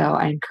Twitter. So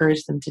I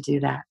encourage them to do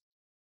that.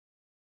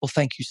 Well,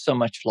 thank you so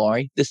much,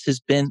 Laurie. This has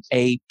been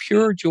a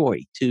pure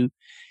joy to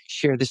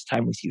share this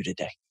time with you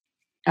today.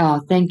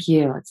 Oh, thank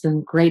you. It's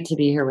been great to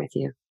be here with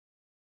you.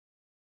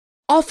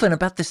 Often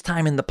about this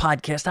time in the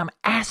podcast, I'm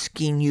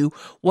asking you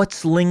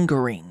what's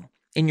lingering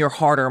in your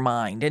heart or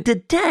mind. And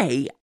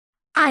today,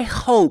 I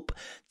hope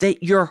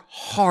that your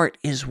heart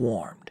is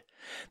warmed,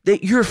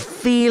 that you're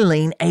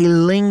feeling a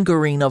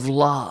lingering of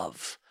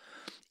love,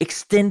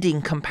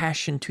 extending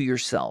compassion to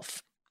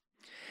yourself.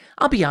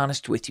 I'll be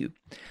honest with you.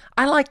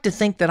 I like to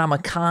think that I'm a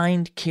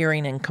kind,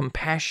 caring, and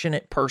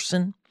compassionate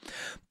person,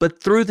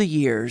 but through the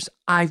years,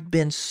 I've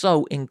been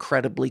so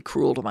incredibly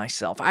cruel to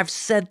myself. I've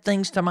said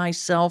things to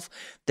myself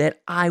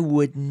that I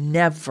would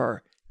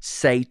never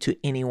say to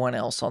anyone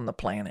else on the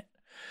planet.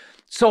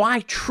 So I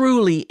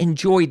truly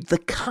enjoyed the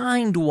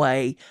kind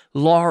way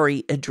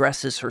Laurie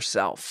addresses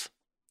herself,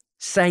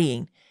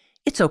 saying,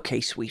 "It's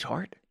okay,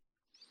 sweetheart."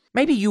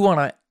 Maybe you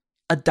want to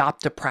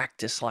adopt a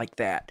practice like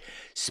that,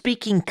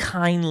 speaking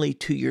kindly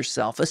to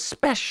yourself,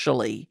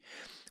 especially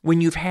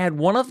when you've had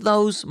one of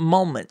those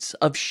moments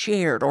of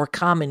shared or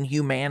common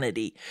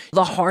humanity,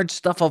 the hard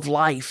stuff of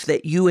life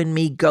that you and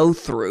me go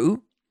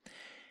through.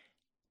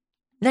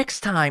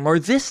 Next time, or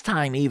this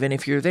time even,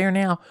 if you're there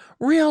now,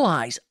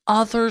 realize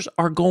others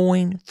are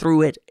going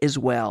through it as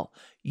well.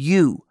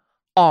 You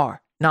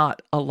are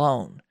not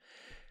alone.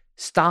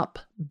 Stop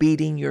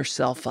beating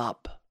yourself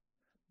up.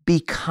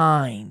 Be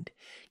kind,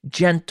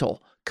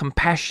 gentle,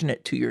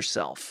 compassionate to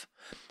yourself.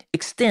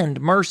 Extend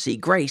mercy,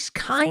 grace,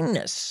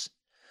 kindness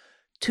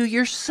to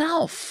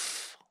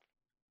yourself.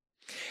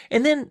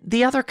 And then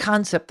the other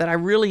concept that I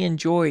really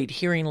enjoyed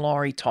hearing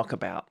Laurie talk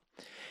about,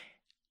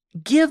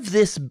 give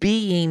this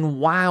being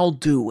while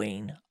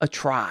doing a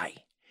try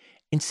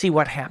and see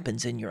what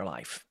happens in your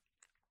life.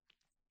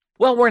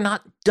 Well, we're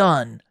not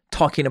done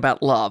talking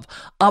about love.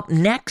 Up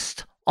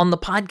next on the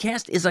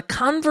podcast is a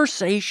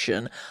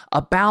conversation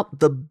about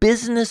the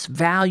business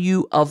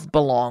value of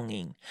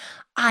belonging.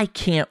 I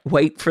can't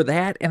wait for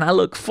that, and I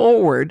look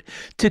forward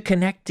to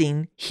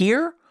connecting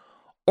here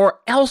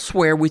or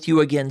elsewhere with you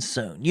again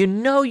soon. You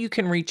know you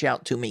can reach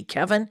out to me,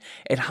 Kevin,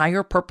 at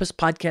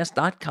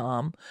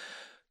higherpurposepodcast.com.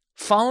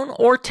 Phone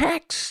or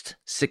text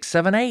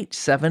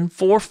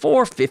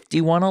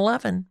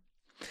 678-744-5111.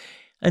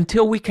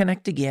 Until we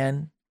connect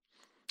again,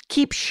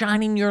 keep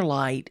shining your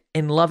light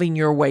and loving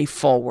your way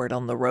forward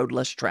on the road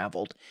less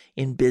traveled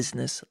in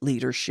business,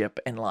 leadership,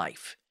 and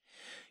life.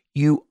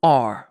 You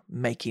are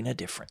making a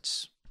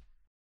difference.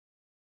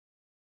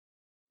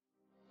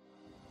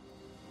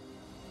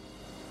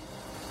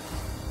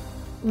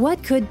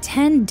 What could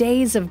 10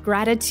 days of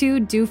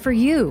gratitude do for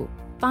you?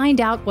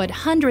 Find out what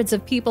hundreds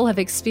of people have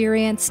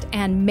experienced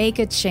and make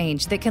a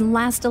change that can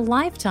last a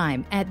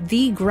lifetime at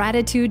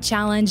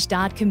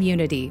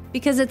thegratitudechallenge.community,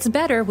 because it's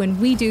better when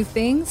we do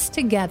things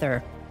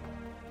together.